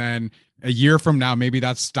on, and then a year from now, maybe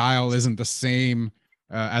that style isn't the same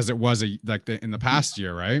as it was in the past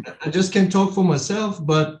year, right? I just can't talk for myself,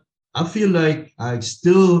 but I feel like I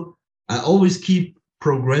always keep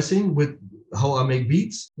progressing with how I make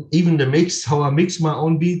beats, even how I mix my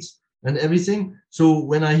own beats and everything. So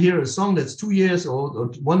when I hear a song that's 2 years old or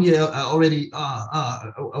 1 year, I already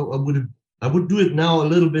I would do it now a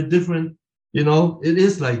little bit different. You know, it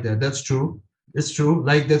is like that. That's true. It's true.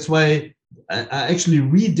 Like that's why I actually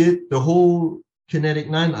redid the whole Kinetic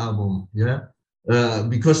 9 album. Yeah.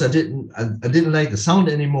 Because I didn't like the sound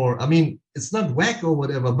anymore. I mean, it's not whack or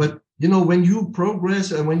whatever, but you know, when you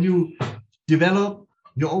progress and when you develop,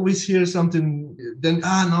 you always hear something. Then no,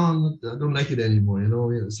 I don't like it anymore. You know,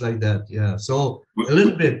 it's like that. Yeah. So a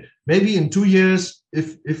little bit, maybe in 2 years,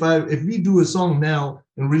 if we do a song now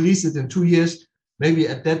and release it in 2 years, maybe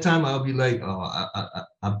at that time I'll be like,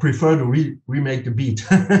 I prefer to remake the beat.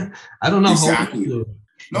 I don't know exactly. No,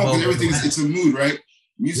 because everything it's a mood, right?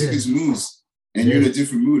 Music is moods. And you're in a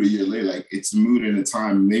different mood a year later. Like it's a mood and a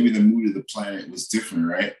time. Maybe the mood of the planet was different,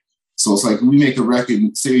 right? So it's like we make a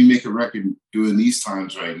record, say we make a record during these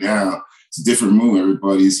times right now, it's a different mood.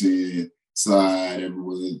 Everybody's inside,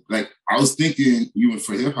 everyone. Like I was thinking, even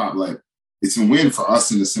for hip hop, like it's a win for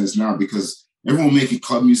us in a sense now because everyone making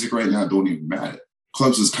club music right now don't even matter.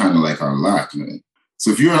 Clubs is kind of like our lock, man. So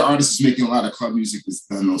if you're an artist that's making a lot of club music that's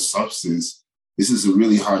done no substance, this is a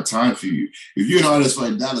really hard time for you. If you're an artist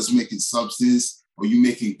right now that's making substance, or you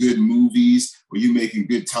making good movies, or you making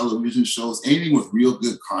good television shows, anything with real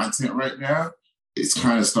good content right now, it's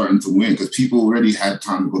kind of starting to win because people already had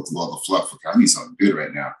time to go through all the fluff. Okay, I need something good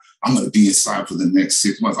right now. I'm going to be inside for the next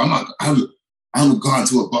 6 months. I haven't gone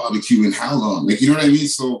to a barbecue in how long? Like, you know what I mean?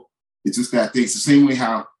 So it's just that thing. It's the same way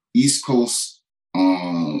how East Coast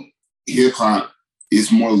hip hop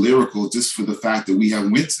is more lyrical just for the fact that we have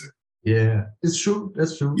winter. Yeah, it's true.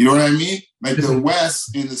 That's true. You know what I mean? Like the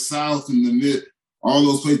West and the South and the Mid, all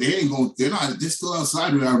those places, they're still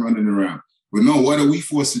outside without running around. But no, what are we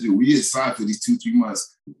forced to do? We inside for these 2-3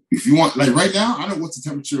 months. If you want, like right now, I don't know what's the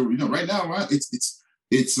temperature. You know, right now, right?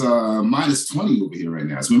 It's minus 20 over here right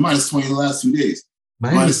now. It's been minus 20 the last 2 days.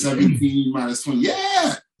 Minus 17, minus 20.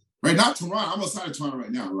 Yeah. Right now, Toronto, I'm outside of Toronto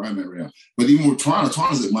right now, where I'm at right now. But even with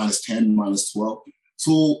Toronto's at minus 10, minus 12.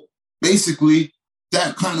 So basically,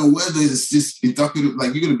 that kind of weather is just inductive.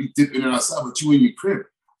 Like you're going to be dipping it outside, but you in your crib.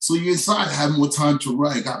 So you're inside, have more time to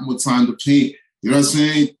write, got more time to paint. You know what I'm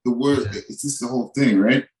saying? The word, it's just the whole thing,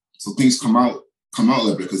 right? So things come out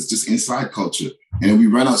like because it's just inside culture. And we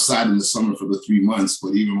run outside in the summer for the 3 months,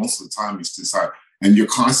 but even most of the time it's inside. And you're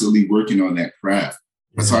constantly working on that craft.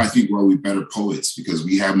 That's how I think we're better poets, because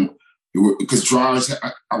we have, because drawers,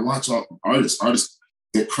 I watch all artists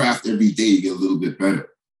that craft every day to get a little bit better.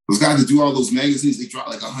 Those guys that do all those magazines, they draw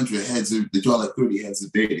like 100 heads, they draw like 30 heads a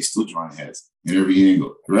day. They still drawing heads in every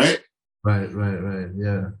angle, right? Right,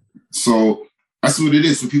 yeah. So that's what it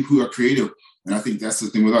is for people who are creative. And I think that's the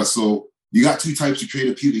thing with us. So you got 2 types of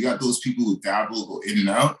creative people. You got those people who dabble, go in and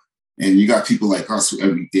out. And you got people like us who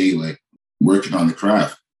every day, like working on the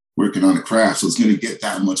craft. So it's going to get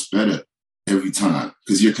that much better every time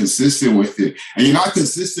because you're consistent with it. And you're not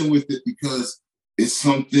consistent with it because it's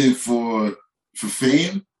something for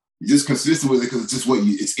fame. You're just consistent with it because it's just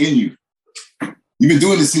it's in you. You've been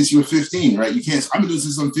doing this since you were 15, right? I've been doing this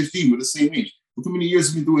since I'm 15. We're the same age. Look how many years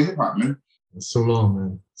have you been doing hip hop, man? So long,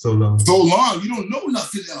 man. So long. You don't know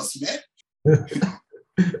nothing else, man.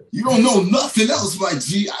 You don't know nothing else, my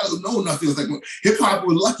G. I don't know nothing else. Like hip hop,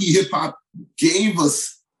 we're lucky hip hop gave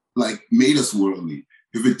us, like, made us worldly.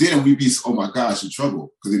 If it didn't, we'd be, oh my gosh, in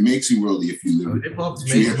trouble. Because it makes you worldly if you live hip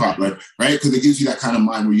hop, right? Because it gives you that kind of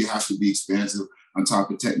mind where you have to be expansive on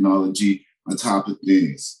top of technology, on top of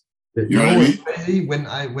things. You know what I mean? Crazy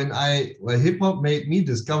when hip hop made me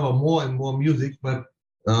discover more and more music, but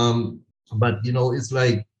you know, it's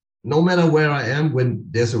like no matter where I am, when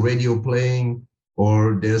there's a radio playing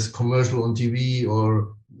or there's commercial on TV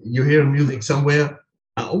or you hear music somewhere,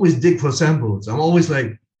 I always dig for samples. I'm always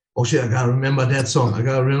like, oh shit, I gotta remember that song. I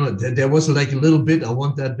gotta remember there was like a little bit. I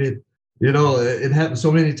want that bit. You know, it happened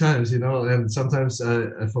so many times, you know, and sometimes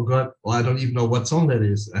I forgot, or I don't even know what song that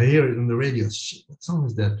is. I hear it on the radio. Shit, what song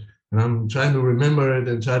is that? And I'm trying to remember it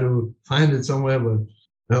and try to find it somewhere. But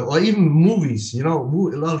or even movies, you know,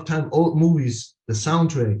 a lot of time old movies, the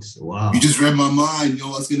soundtracks. Wow. You just read my mind,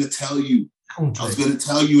 yo. I was gonna tell you. I was gonna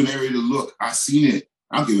tell you an area to look. I seen it.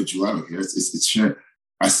 I'll give it to you. I don't care. It's shared.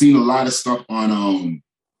 I seen a lot of stuff on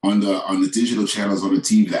the digital channels, on the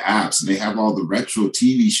TV, the apps, and they have all the retro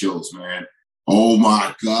TV shows, man. Oh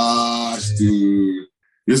my gosh, dude.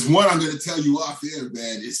 There's one I'm gonna tell you off air,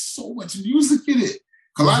 man. It's so much music in it.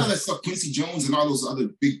 A lot of that stuff Quincy Jones and all those other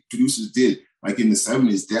big producers did, like in the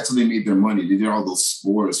 70s, that's when they made their money. They did all those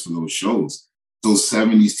scores for those shows. Those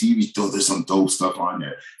 70s TV shows, there's some dope stuff on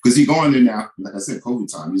there. Because you go on there now, like I said,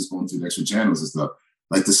 COVID time, you're just going through the extra channels and stuff.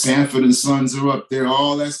 Like the Sanford and Sons are up there.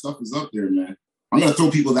 All that stuff is up there, man. I'm going to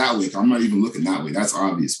throw people that way. I'm not even looking that way. That's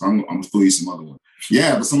obvious. But I'm going to throw you some other one.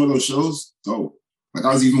 Yeah, but some of those shows, dope. Like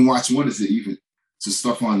I was even watching, what is it even? Some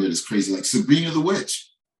stuff on there that's crazy. Like Sabrina the Witch.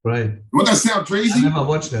 Right. Won't that sound crazy? I never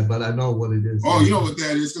watched that, but I know what it is. Oh, you know what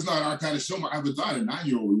that is? It's not our kind of show. I have a daughter,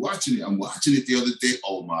 9-year-old. We're watching it. I'm watching it the other day.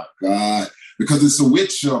 Oh, my God. Because it's a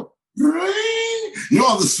witch show. You know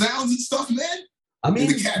all the sounds and stuff, man? I mean,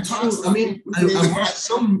 and the cat talks. I mean, I watched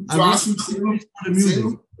some series for the music.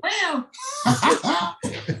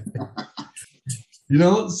 You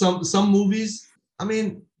know, some movies, I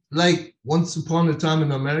mean, like Once Upon a Time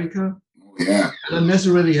in America. Yeah. I don't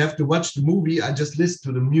necessarily have to watch the movie. I just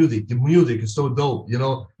listen to the music. The music is so dope, you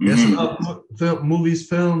know. There's a lot of movies,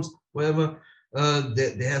 films, whatever.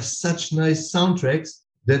 They have such nice soundtracks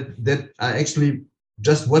that I actually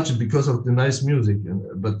just watch it because of the nice music.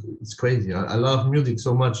 But it's crazy. I love music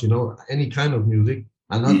so much, you know, any kind of music.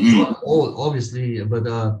 I'm not all, obviously, but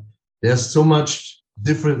there's so much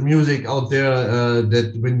different music out there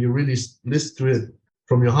that when you really listen to it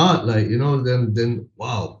from your heart, like, you know, then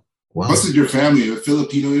wow. What's with your family? A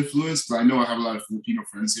Filipino influence? Because I know I have a lot of Filipino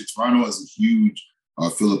friends here. Toronto has a huge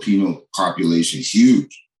Filipino population.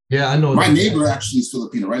 Huge. Yeah, I know. My neighbor actually is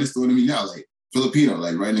Filipino, right next door to me now. Like Filipino,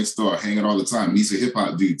 like right next door, hanging all the time. He's a hip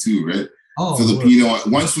hop dude too, right? Oh, Filipino. Right.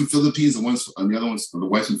 One's from Philippines, and the other one's the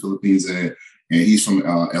wife's from Philippines, and he's from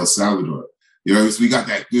El Salvador. You know, so we got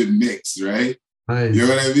that good mix, right? Nice. You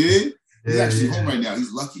know what I mean? Yeah, he's actually home right now.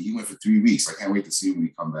 He's lucky. He went for 3 weeks. I can't wait to see him when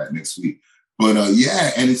he come back next week. But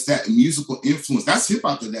yeah, and it's that musical influence. That's hip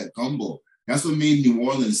hop, that gumbo. That's what made New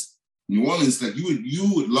Orleans. New Orleans, like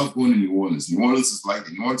you would love going to New Orleans. New Orleans is like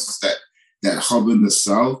New Orleans is that hub in the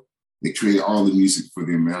South. They created all the music for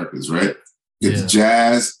the Americas, right? The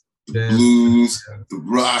jazz, blues, the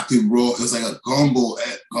rock and roll. It was like a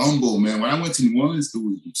gumbo, man. When I went to New Orleans, it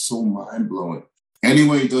was so mind blowing.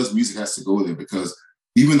 Anyone who does music has to go there because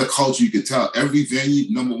even the culture, you could tell every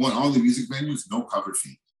venue, number one, all the music venues, no cover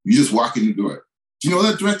fee. You just walk in the door. Do you know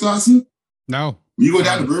that, Director Austin? No. When you go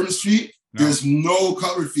down to Bourbon Street, there's no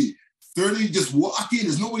cover fee. 30, just walk in.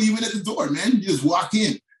 There's nobody even at the door, man. You just walk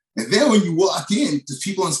in. And then when you walk in, there's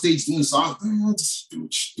people on stage doing songs. And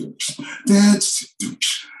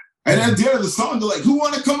at the end of the song, they're like, who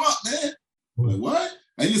want to come up, man? I'm like, what?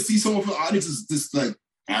 And you see someone from the audience is this like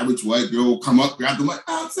average white girl come up, grab the mic,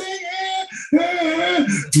 I'm singing.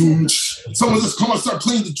 Someone just come up, start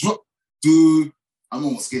playing the drum. Dude, I'm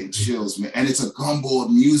almost getting chills, man. And it's a gumbo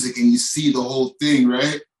of music and you see the whole thing,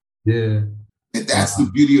 right? Yeah. And that's the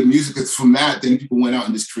beauty of music. It's from that, then people went out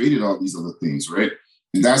and just created all these other things, right?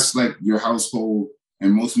 And that's like your household,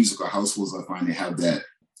 and most musical households, I find they have that.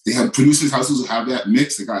 They have producers' households that have that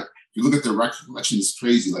mix. They got, if you look at their record collection, it's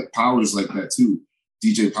crazy. Like Power is like that too.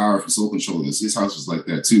 DJ Power from Soul Control, his house was like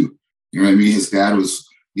that too. You know what I mean? His dad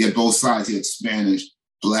he had both sides. He had Spanish,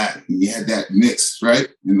 Black, and he had that mix, right?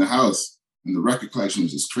 In the house. And the record collection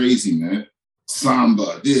was just crazy, man.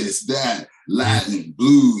 Samba, this, that, Latin,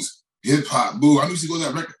 blues, hip hop, boo. I used to go to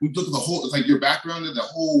that record. We look at the whole, it's like your background at the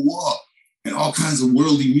whole wall and all kinds of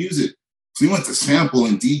worldly music. So we went to sample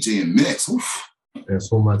and DJ and mix. Oof. There's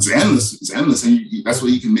so much. It's endless. It's endless. And that's why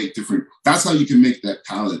you can make different, that's how you can make that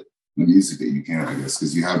palette of music that you can, I guess,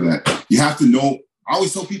 because you have that. You have to know, I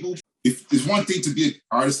always tell people, if there's one thing to be an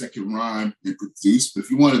artist that can rhyme and produce, but if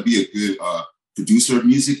you want to be a good producer of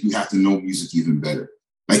music, you have to know music even better.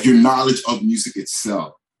 Like your knowledge of music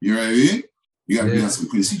itself. You know what I mean? You got to be on some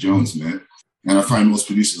Quincy Jones, man. And I find most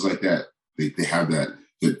producers like that. They have that.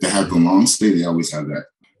 They have the long stay. They always have that.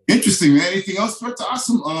 Interesting, man. Anything else, Director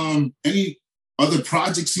Awesome? Any other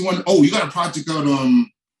projects you want? Oh, you got a project out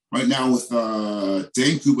right now with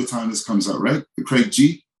Danku. What time this comes out, right? The Craig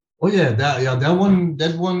G. Oh yeah, that one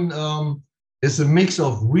is a mix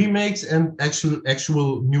of remakes and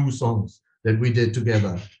actual new songs that we did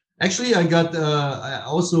together. Actually, I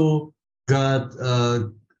also got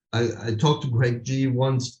I talked to Craig G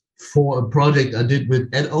once for a project I did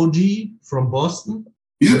with Ed OG from Boston.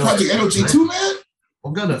 You did Project Ed OG too, man?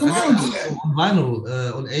 Oh, got it. On vinyl,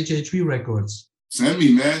 on HHV Records. Send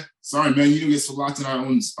me, man. Sorry, man. You don't get so locked in our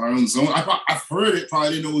own zone. I've heard it. Probably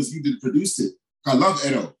didn't know it was you that produced it. I love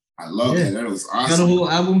Edo. I love it. That was awesome. Got a whole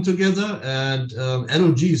album together, and Ed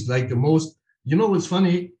OG is like the most. You know what's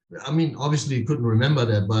funny? I mean, obviously you couldn't remember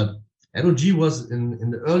that, but Ed OG was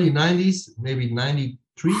in the early '90s, maybe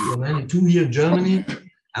 '93 or '92 here in Germany.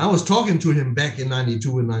 I was talking to him back in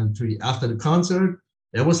 '92 and '93 after the concert.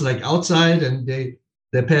 It was like outside, and they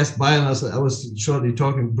passed by, and I was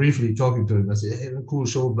briefly talking to him. I said, "Hey, cool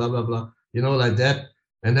show, blah blah blah," you know, like that.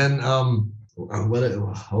 And then how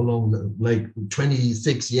long? Like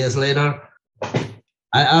 26 years later,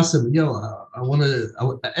 I asked him, I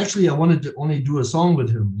wanted to only do a song with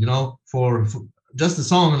him, for just a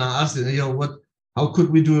song. And I asked him, how could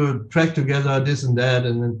we do a track together, this and that?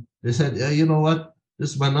 And then they said, you know what?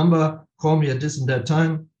 This is my number. Call me at this and that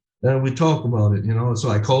time. And we talked about it, So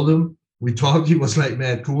I called him. We talked. He was like,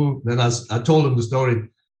 man, cool. Then I told him the story.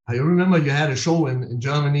 I remember you had a show in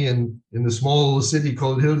Germany and in a small city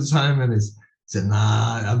called Hildesheim. And he said,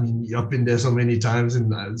 nah, I mean, you've been there so many times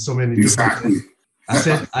and so many different things. I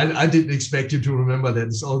said, I didn't expect you to remember that.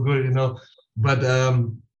 It's all good, But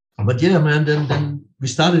yeah, man, then we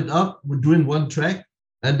started up. We're doing one track.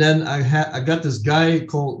 And then I got this guy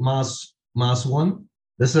called Mars One.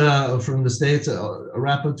 That's from the States, a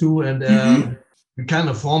rapper too. And we kind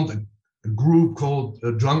of formed a group called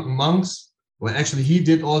Drunken Monks, where actually he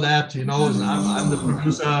did all that, and I'm the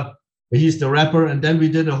producer. He's the rapper, and then we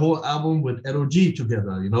did a whole album with Ed OG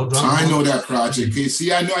together, I know that project. Okay,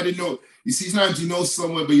 see, I didn't know. You see, sometimes you know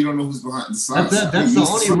someone, but you don't know who's behind the song. That's the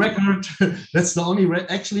only record. That's the only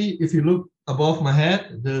record. Actually, if you look above my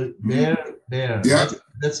head, there. Yeah.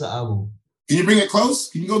 That's the album. Can you bring it close?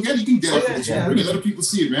 Can you go get it? You can get it. Yeah. Bring it. Let other people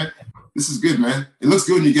see it, man. This is good, man. It looks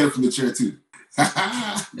good when you get it from the chair, too.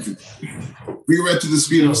 Bring it right to the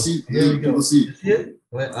speaker. People see it.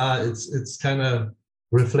 It's kind of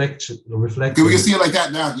reflection. Okay, we can see it like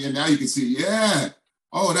that now. Yeah, now you can see it. Yeah.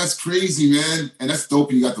 Oh, that's crazy, man. And that's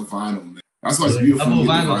dope. You got the vinyl, man. That's why it's beautiful. Double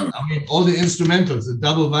vinyl. I mean, all the instrumentals, the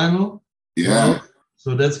double vinyl. Yeah.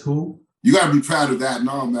 So that's cool. You gotta be proud of that.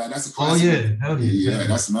 No, man. That's a classic. Oh yeah. Hell yeah. Yeah,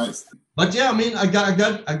 that's nice. But yeah, I mean, I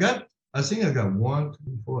think I got 1, 2,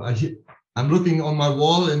 4. I'm looking on my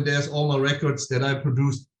wall, and there's all my records that I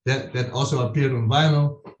produced that also appeared on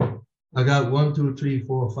vinyl. I got 1, 2, 3,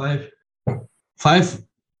 4, 5.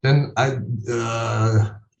 Then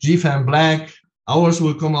G-Fan Black. Ours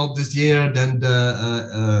will come out this year. Then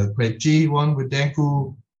the Craig G one with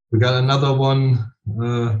Danku. We got another one.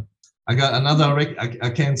 I got another I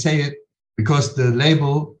can't say it because the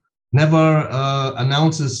label never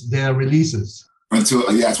announces their releases. Until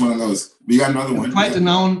it's one of those. We got another one.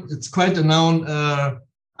 It's quite a known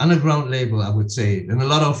underground label, I would say, and a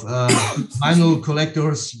lot of vinyl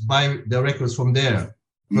collectors buy their records from there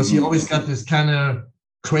because he always got this kind of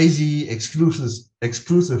crazy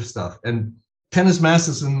exclusive stuff. And Kenneth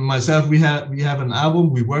Masters and myself, we have an album.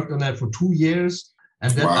 We worked on that for 2 years,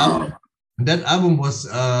 and that album was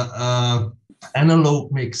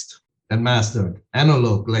analog mixed and mastered.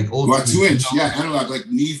 Analog, like old. 2-inch, analog, like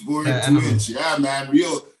Neve board, 2-inch. Yeah, man,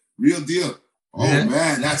 real deal. Oh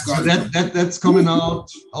man, that's got that's coming out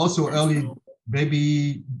also early,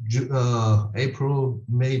 maybe April,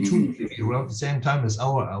 May, June, around the same time as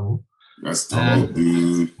our album. That's dope,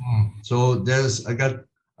 dude. So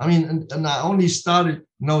and I only started.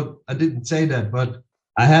 No, I didn't say that, but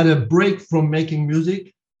I had a break from making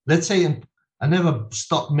music. Let's say I never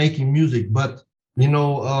stopped making music, but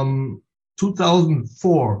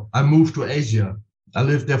 2004 I moved to Asia. I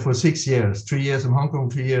lived there for 6 years, 3 years in Hong Kong,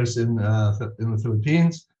 3 years in the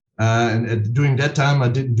Philippines. And during that time, I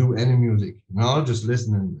didn't do any music, just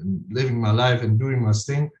listening and living my life and doing my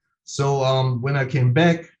thing. So when I came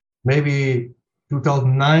back, maybe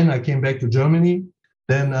 2009, I came back to Germany.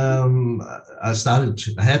 Then I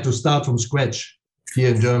had to start from scratch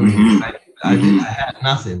here in Germany. I had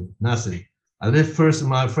nothing. I lived first in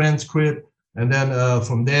my friend's crib, and then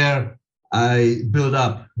from there, I built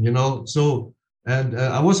up, so. And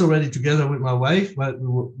I was already together with my wife, but we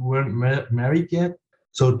weren't married yet.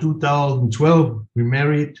 So 2012, we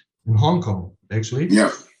married in Hong Kong, actually. Yeah.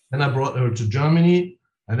 And I brought her to Germany.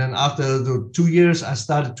 And then after the 2 years, I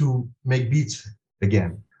started to make beats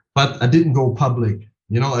again. But I didn't go public.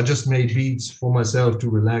 I just made beats for myself to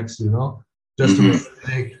relax, just to make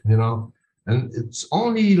music, And it's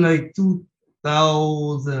only like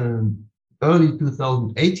early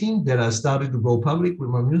 2018 that I started to go public with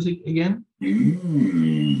my music again.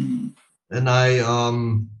 And I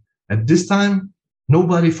at this time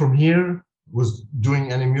nobody from here was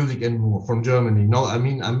doing any music anymore from Germany. No, I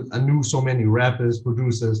mean I knew so many rappers,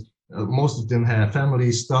 producers. Most of them had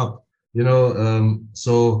families, stopped.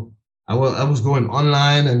 So I was going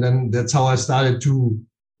online, and then that's how I started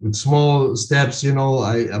with small steps.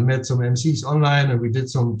 I met some MCs online, and we did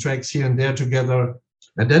some tracks here and there together.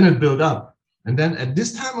 And then it built up. And then at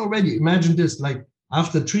this time already, imagine this, like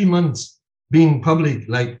after 3 months being public,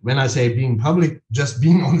 like when I say being public, just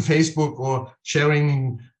being on Facebook or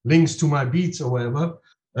sharing links to my beats or whatever,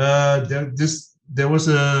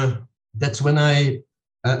 that's when a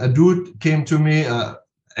dude came to me, a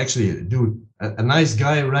nice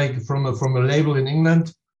guy, right, from a label in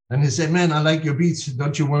England. And he said, man, I like your beats.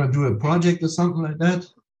 Don't you want to do a project or something like that?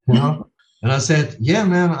 And I said, yeah,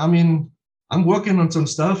 man, I mean, I'm working on some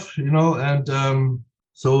stuff, and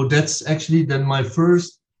so that's actually then my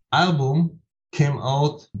first album came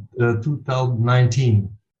out 2019.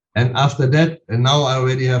 And after that, and now I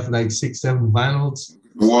already have like 6-7 vinyls.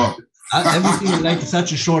 Wow. Everything in like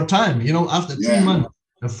such a short time, after 3 months.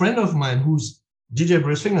 A friend of mine who's DJ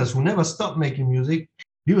Bruce Fingers, who never stopped making music,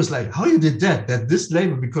 he was like, how you did that this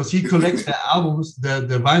label, because he collects the albums,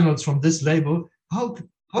 the vinyls from this label.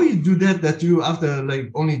 How you do that you after like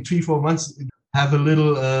only 3-4 months have a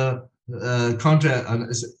little contract, and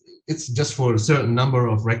it's just for a certain number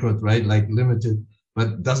of records, right? Like limited,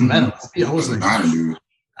 but doesn't matter. I was like,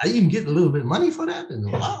 I even get a little bit of money for that, and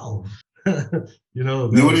wow. You know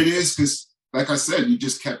what it is? Because like I said, you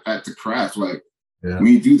just kept at the craft. Like when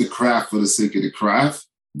you do the craft for the sake of the craft,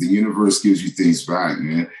 the universe gives you things back,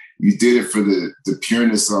 man. You did it for the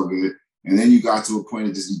pureness of it. And then you got to a point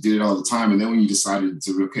of just, you did it all the time. And then when you decided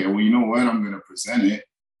to, okay, well, you know what? I'm going to present it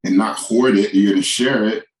and not hoard it. You're going to share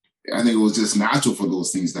it. I think it was just natural for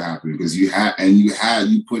those things to happen, because you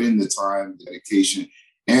put in the time, the dedication,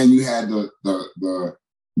 and you had you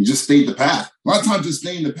just stayed the path. A lot of times just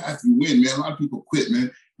staying the path, you win, man. A lot of people quit,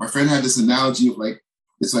 man. My friend had this analogy of like,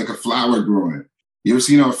 it's like a flower growing. You ever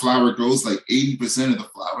seen how a flower grows? Like 80% of the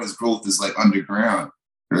flower's growth is like underground,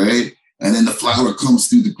 right? And then the flower comes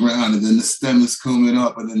through the ground, and then the stem is coming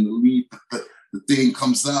up, and then the leaf, the thing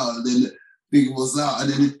comes out, and then the thing goes out,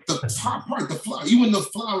 and then the top part, the flower, even the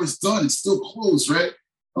flower is done, it's still closed, right?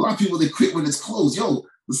 A lot of people, they quit when it's closed. Yo,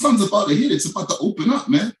 the sun's about to hit, it's about to open up,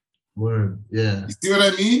 man. Word, yeah. You see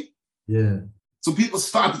what I mean? Yeah. So people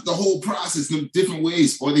stop the whole process in different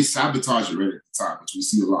ways, or they sabotage it right at the top, which we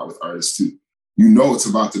see a lot with artists too. You know it's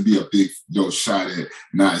about to be a big shot at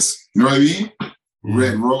nice. You know what I mean?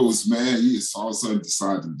 Red Rose, man, you just all of a sudden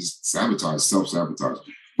decide to just self-sabotage.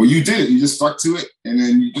 Well, you did it. You just stuck to it, and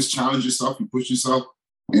then you just challenge yourself, you push yourself,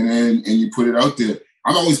 and you put it out there.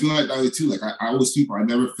 I've always been like that too. Like I always people, I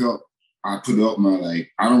never felt I put up my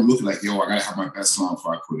I don't look like, yo, I gotta have my best song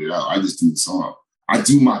before I put it out. I just do the song. I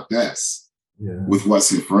do my best with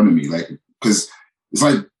what's in front of me. Like, because it's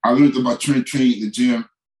like I learned about training at the gym.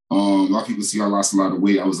 A lot of people see I lost a lot of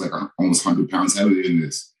weight. I was like almost 100 pounds heavier than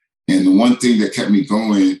this. And the one thing that kept me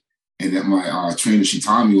going and that my trainer, she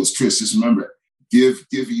taught me was, Chris, just remember, give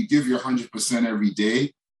your 100% every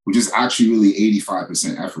day, which is actually really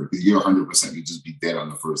 85% effort. Because you're 100%, you just be dead on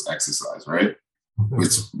the first exercise, right?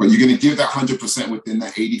 But you're going to give that 100% within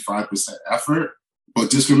that 85% effort. But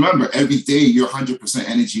just remember, every day, your 100%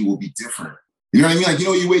 energy will be different. You know what I mean? Like,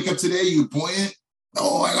 you wake up today, you're buoyant.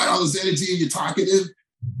 Oh, I got all this energy, and you're talkative.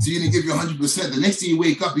 So you're going to give you 100%. The next day you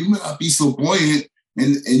wake up, you might not be so buoyant,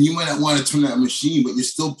 and you might not want to turn that machine, but you're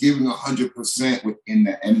still giving 100% within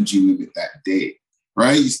the energy limit that day,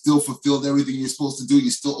 right? You still fulfilled everything you're supposed to do. You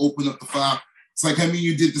still open up the file. It's like,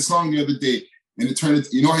 you did the song the other day, and it turned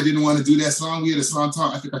into, I didn't want to do that song. We had a song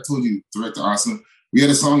talk. I think I told you, Director Awesome. We had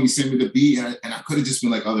a song, you sent me the beat, and I could have just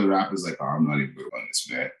been like other rappers, like, oh, I'm not even good on this,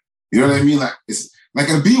 man. You know what I mean? Like, it's like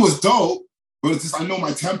a beat was dope, but it's just, I know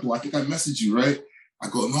my tempo. I think I messaged you, right? I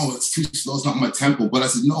go, no, it's too slow. It's not my tempo. But I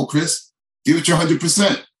said, no, Chris, give it your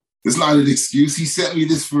 100%. It's not an excuse. He sent me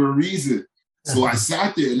this for a reason. So I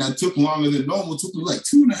sat there, and that took longer than normal. It took me like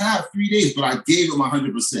 2.5, 3 days, but I gave it my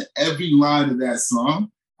 100%. Every line of that song,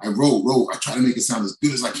 I wrote. I tried to make it sound as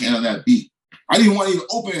good as I can on that beat. I didn't want to even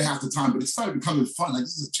open it half the time, but it started becoming fun. Like,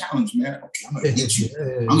 this is a challenge, man. Okay, I'm going to beat you.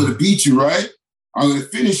 I'm going to beat you, right? I'm going to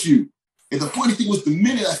finish you. And the funny thing was, the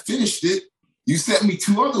minute I finished it, you sent me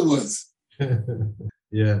 2 other ones.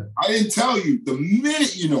 Yeah. I didn't tell you. The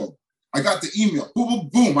minute, I got the email. Boom,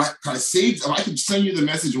 boom, boom. I saved. I could send you the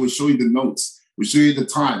message. It would show you the notes. It would show you the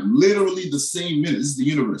time. Literally the same minute. This is the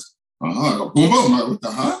universe. I go, boom, boom. Like, what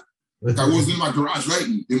the huh? I was in my garage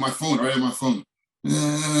writing in my phone, right in my phone. So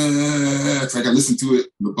I got to listen to it,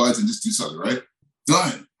 the buds, and just do something, right?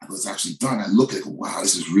 Done. I was actually done. I look like, wow,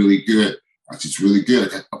 this is really good. Actually, it's really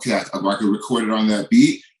good. I could record it on that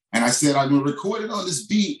beat. And I said, I'm going to record it on this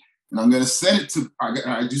beat, and I'm going to send it to,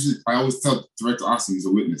 I always tell Director Austin, he's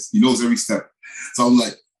a witness. He knows every step. So I'm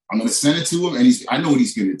like, I'm going to send it to him, and I know what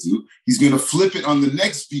he's going to do. He's going to flip it on the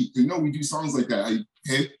next beat. We do songs like that.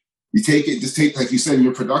 Okay? You take, like you said in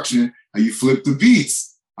your production, and you flip the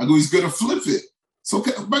beats. I go, he's going to flip it. So,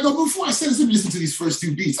 okay, but before I said, let me listen to these first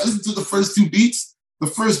 2 beats. I listened to the first 2 beats. The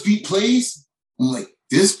first beat plays. I'm like,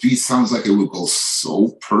 this beat sounds like it would go so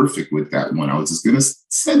perfect with that one. I was just going to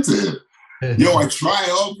send to him. I try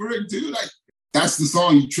over it, dude. That's the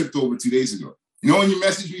song you tripped over 2 days ago. When you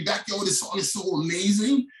messaged me back, this song is so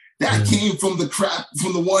amazing. That came from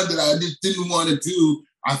the one that I just didn't want to do.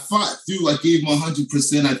 I fought through. I gave my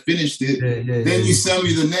 100%. I finished it. Then you send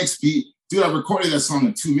me the next beat. Dude, I recorded that song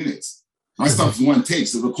in 2 minutes. My stuff is one take.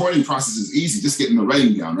 So the recording process is easy. Just getting the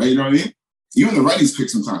writing down, right? You know what I mean? Even the writing's quick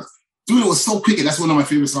sometimes. Dude, it was so quick. And that's one of my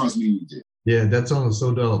favorite songs me and you did. Yeah, that song is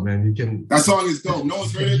so dope, man. That song is dope. No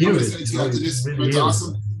one's heard it. I'm going to send it to you after this. It's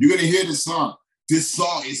awesome. You're going to hear this song. This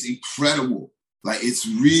song is incredible. Like, it's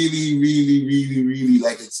really, really, really, really,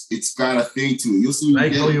 like, it's got a thing to it. You'll see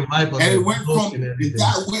what you get. And it went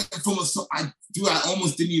from a song. I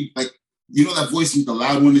almost didn't even, like, that voice with the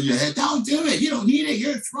loud one in your head. Don't do it. You don't need it.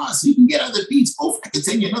 You're a trust. You can get other beats. I can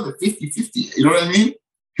take you another 50-50. You know what I mean?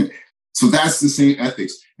 So that's the same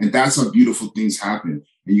ethics. And that's how beautiful things happen.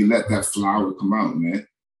 And you let that flower come out, man.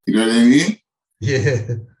 You know what I mean?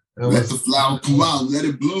 Yeah. Let the flower come out. Let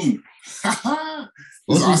it bloom.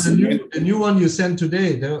 Awesome, the new one you sent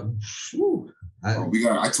today.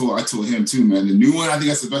 I told him too, man. The new one, I think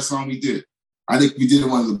that's the best song we did. I think we did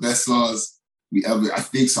one of the best songs we ever. I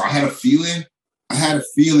think so. I had a feeling. I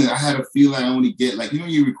only get, like, when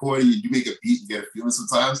you record and you make a beat, you get a feeling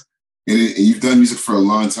sometimes. And you've done music for a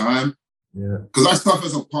long time. Yeah. Because our stuff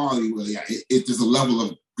is a quality where there's a level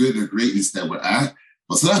of good or greatness that we're at.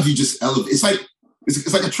 But sometimes you just elevate. It's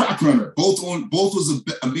like a track runner. Both was an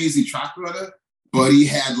amazing track runner, but he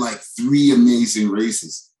had like 3 amazing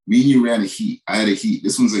races. Me and you ran a heat. I had a heat.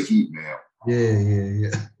 This one's a heat, man.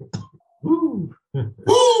 Yeah. Woo!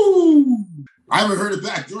 Woo! I haven't heard it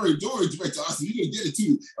back. Dory, Director Austin, you did it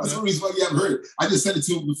too. That's the only reason why you haven't heard it. I just sent it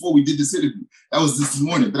to him before we did this interview. That was this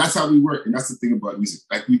morning. But that's how we work. And that's the thing about music.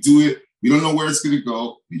 Like, we do it. We don't know where it's going to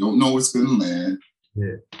go. We don't know where it's going to land.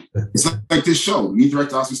 Yeah. It's like this show. Me and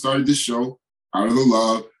Director Austin started this show out of the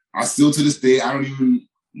love. I still, to this day, I don't even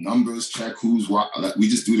numbers check who's what. Like, we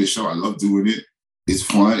just do this show. I love doing it. It's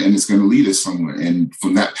fun, and it's going to lead us somewhere. And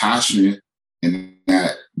from that passion, and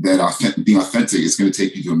being authentic is going to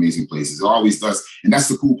take you to amazing places. It always does. And that's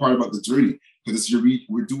the cool part about the journey, because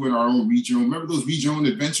we're doing our own read your own. Remember those read your own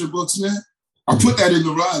adventure books, man? I put that in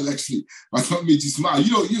the ride, actually. I thought it made you smile.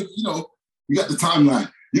 You know, we got the timeline.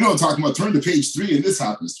 You know what I'm talking about? Turn to page 3 and this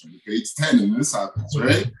happens. Turn to page 10 and this happens,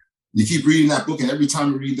 right? You keep reading that book, and every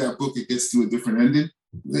time you read that book, it gets to a different ending.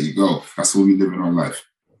 There you go. That's what we live in our life.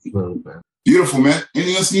 Beautiful, man.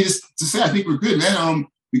 Anything else you need to say? I think we're good, man.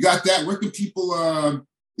 We got that. Where can people,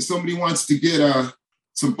 if somebody wants to get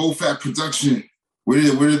some BoFaat production, where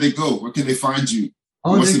do they go? Where can they find you?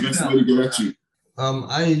 What's the best way to get at you?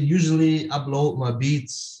 I usually upload my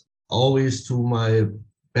beats always to my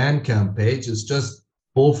Bandcamp page. It's just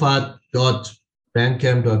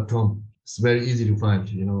bofaat.bandcamp.com. It's very easy to find,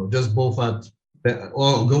 just BoFaat,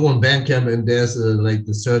 or go on Bandcamp and there's like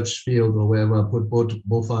the search field or wherever. Put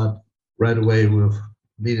BoFaat right away. We'll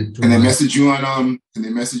lead it to. Can they message you on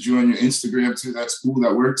your Instagram too? That's cool.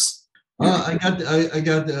 That works. I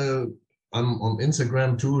got I'm on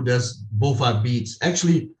Instagram too. There's BoFaat Beats.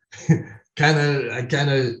 Actually,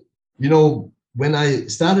 I when I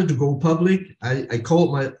started to go public, I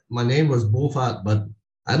called my name was BoFaat, but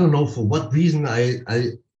I don't know for what reason I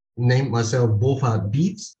named myself BoFaat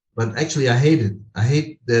Beats. But actually, I hate it. I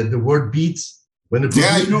hate the word beats when it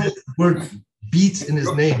the word beats in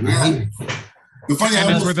his name. I hate it. The funny,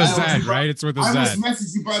 it's with a Z, right? It's with a Z. I almost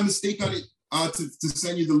messaged you by mistake on it to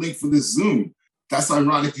send you the link for this Zoom. That's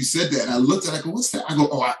ironic you said that. And I looked at it, I go, what's that? I go,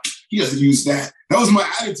 he doesn't use that. That was my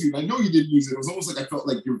attitude. I know you didn't use it. It was almost like I felt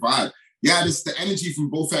like your vibe. Yeah, it's the energy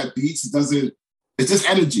from BoFaat Beats. It's just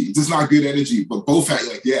energy. It's just not good energy. But BoFaat,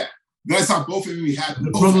 you're like, yeah. That's how BoFaat made me happy.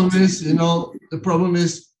 The problem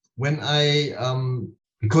is when I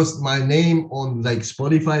because my name on like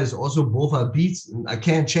Spotify is also BoFaat Beats, and I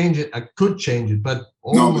can't change it. I could change it, but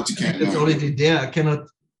but you can't. It's already there. I cannot.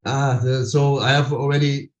 So I have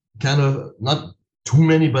already kind of not too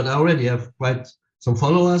many, but I already have quite some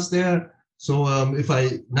followers there. So if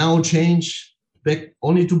I now change back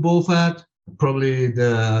only to BoFaat, probably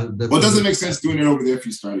Well, it doesn't make sense doing it over there if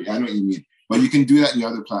you started. I know what you mean. But you can do that in your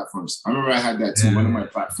other platforms. I remember I had that too. Yeah. One of my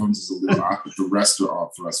platforms is a little off, but the rest are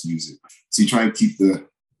all for us music. So you try and keep the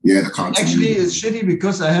content. Actually, it's shitty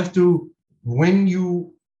because I have to, when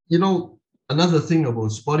another thing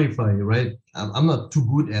about Spotify, right? I'm not too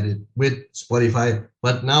good at it with Spotify,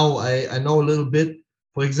 but now I know a little bit.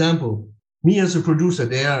 For example, me as a producer,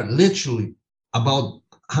 there are literally about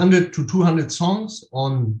 100 to 200 songs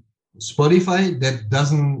on Spotify that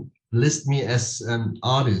doesn't list me as an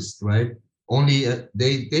artist, right? Only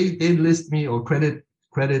they list me or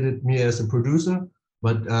credited me as a producer,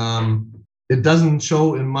 but it doesn't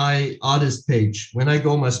show in my artist page. When I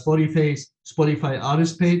go my Spotify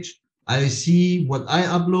artist page, I see what I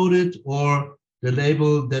uploaded or the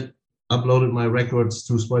label that uploaded my records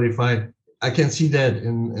to Spotify. I can see that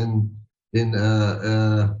in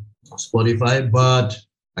Spotify, but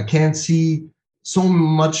I can't see so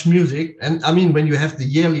much music. And I mean, when you have the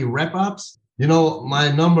yearly wrap-ups,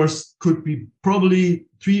 my numbers could be probably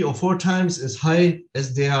 3 or 4 times as high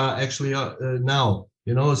as they are actually now,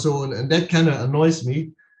 so and that kind of annoys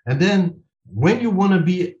me. And then when you want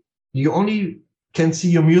to you only can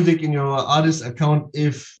see your music in your artist account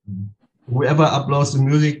if whoever uploads the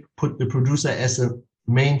music put the producer as a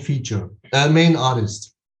main main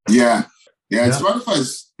artist. Yeah.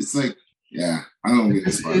 Spotify's, it's like, yeah, I don't get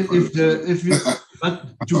Spotify.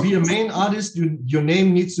 But to be a main artist, your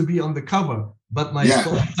name needs to be on the cover. But my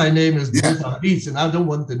Spotify name is BoFaat Beats, and I don't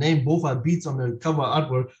want the name BoFaat Beats on the cover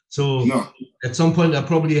artwork. So at some point, I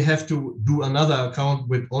probably have to do another account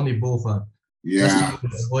with only BoFaat. Yeah.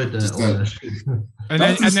 Avoid that. And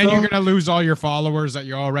then you're gonna lose all your followers that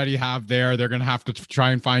you already have there. They're gonna have to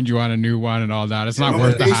try and find you on a new one and all that. It's not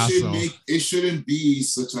worth the hassle. It shouldn't be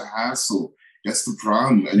such a hassle. That's the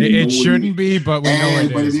problem. And it shouldn't be, but we know it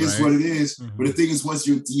is. But it is right? what it is. Mm-hmm. But the thing is, once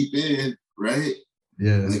you're deep in, right?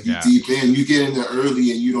 Yeah. Like you're deep in, you get in there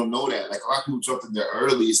early and you don't know that. Like a lot of people jump in there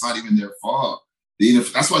early. It's not even their fault.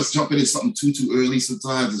 That's why it's jumping in something too early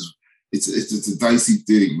sometimes. It's a dicey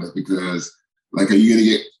thing, but because like, are you gonna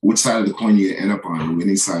get which side of the coin you gonna end up on, the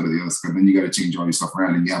winning side or the other? Because then you got to change all your stuff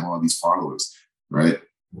around, and you have all these followers, right?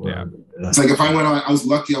 Yeah. It's like if I went on, I was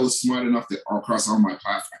lucky. I was smart enough that across all my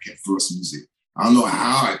platforms, I kept first music. I don't know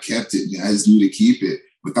how I kept it. I just knew to keep it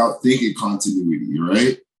without thinking continuity,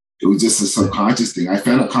 right? It was just a subconscious thing. I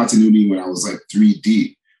found a continuity when I was like 3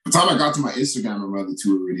 deep. By the time I got to my Instagram, my other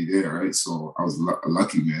 2 were already there, right? So I was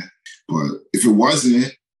lucky, man. But if it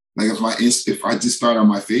wasn't, like if I just started on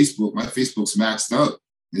my Facebook's maxed out.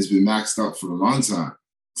 It's been maxed out for a long time.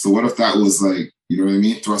 So what if that was like, you know what I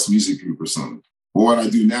mean? Thrust Music Group or something. But what I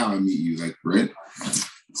do now, I meet you, like, right?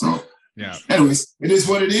 So, yeah. Anyways, it is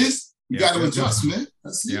what it is. You Yeah. got to adjust, man.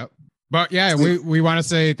 That's it. Yep. But yeah, we want to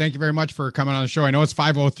say thank you very much for coming on the show. I know it's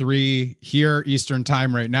 5:03 here Eastern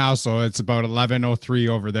time right now, so it's about 11:03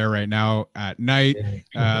 over there right now at night.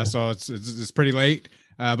 So it's pretty late.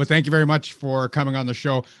 But thank you very much for coming on the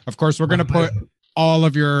show. Of course, we're going to put all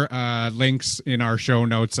of your links in our show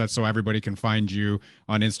notes so everybody can find you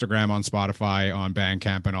on Instagram, on Spotify, on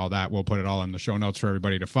Bandcamp, and all that. We'll put it all in the show notes for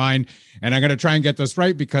everybody to find. And I'm going to try and get this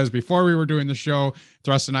right, because before we were doing the show,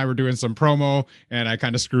 Thrust and I were doing some promo, and I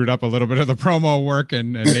kind of screwed up a little bit of the promo work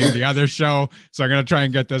and named the other show. So I'm going to try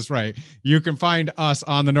and get this right. You can find us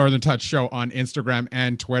on the Northern Touch Show on Instagram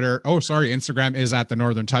and Twitter. Oh, sorry. Instagram is at the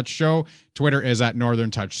Northern Touch Show. Twitter is at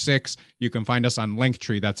Northern Touch 6. You can find us on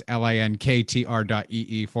Linktree. That's linktr.ee/the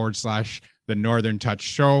Northern Touch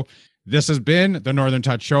Show. This has been the Northern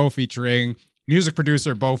Touch Show, featuring music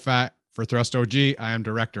producer BoFaat. For Thrust OG, I am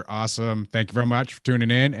Director Awesome. Thank you very much for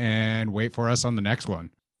tuning in, and wait for us on the next one.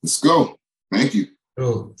 Let's go. Thank you.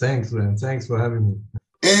 Oh, thanks, man. Thanks for having me.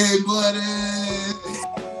 Hey, buddy.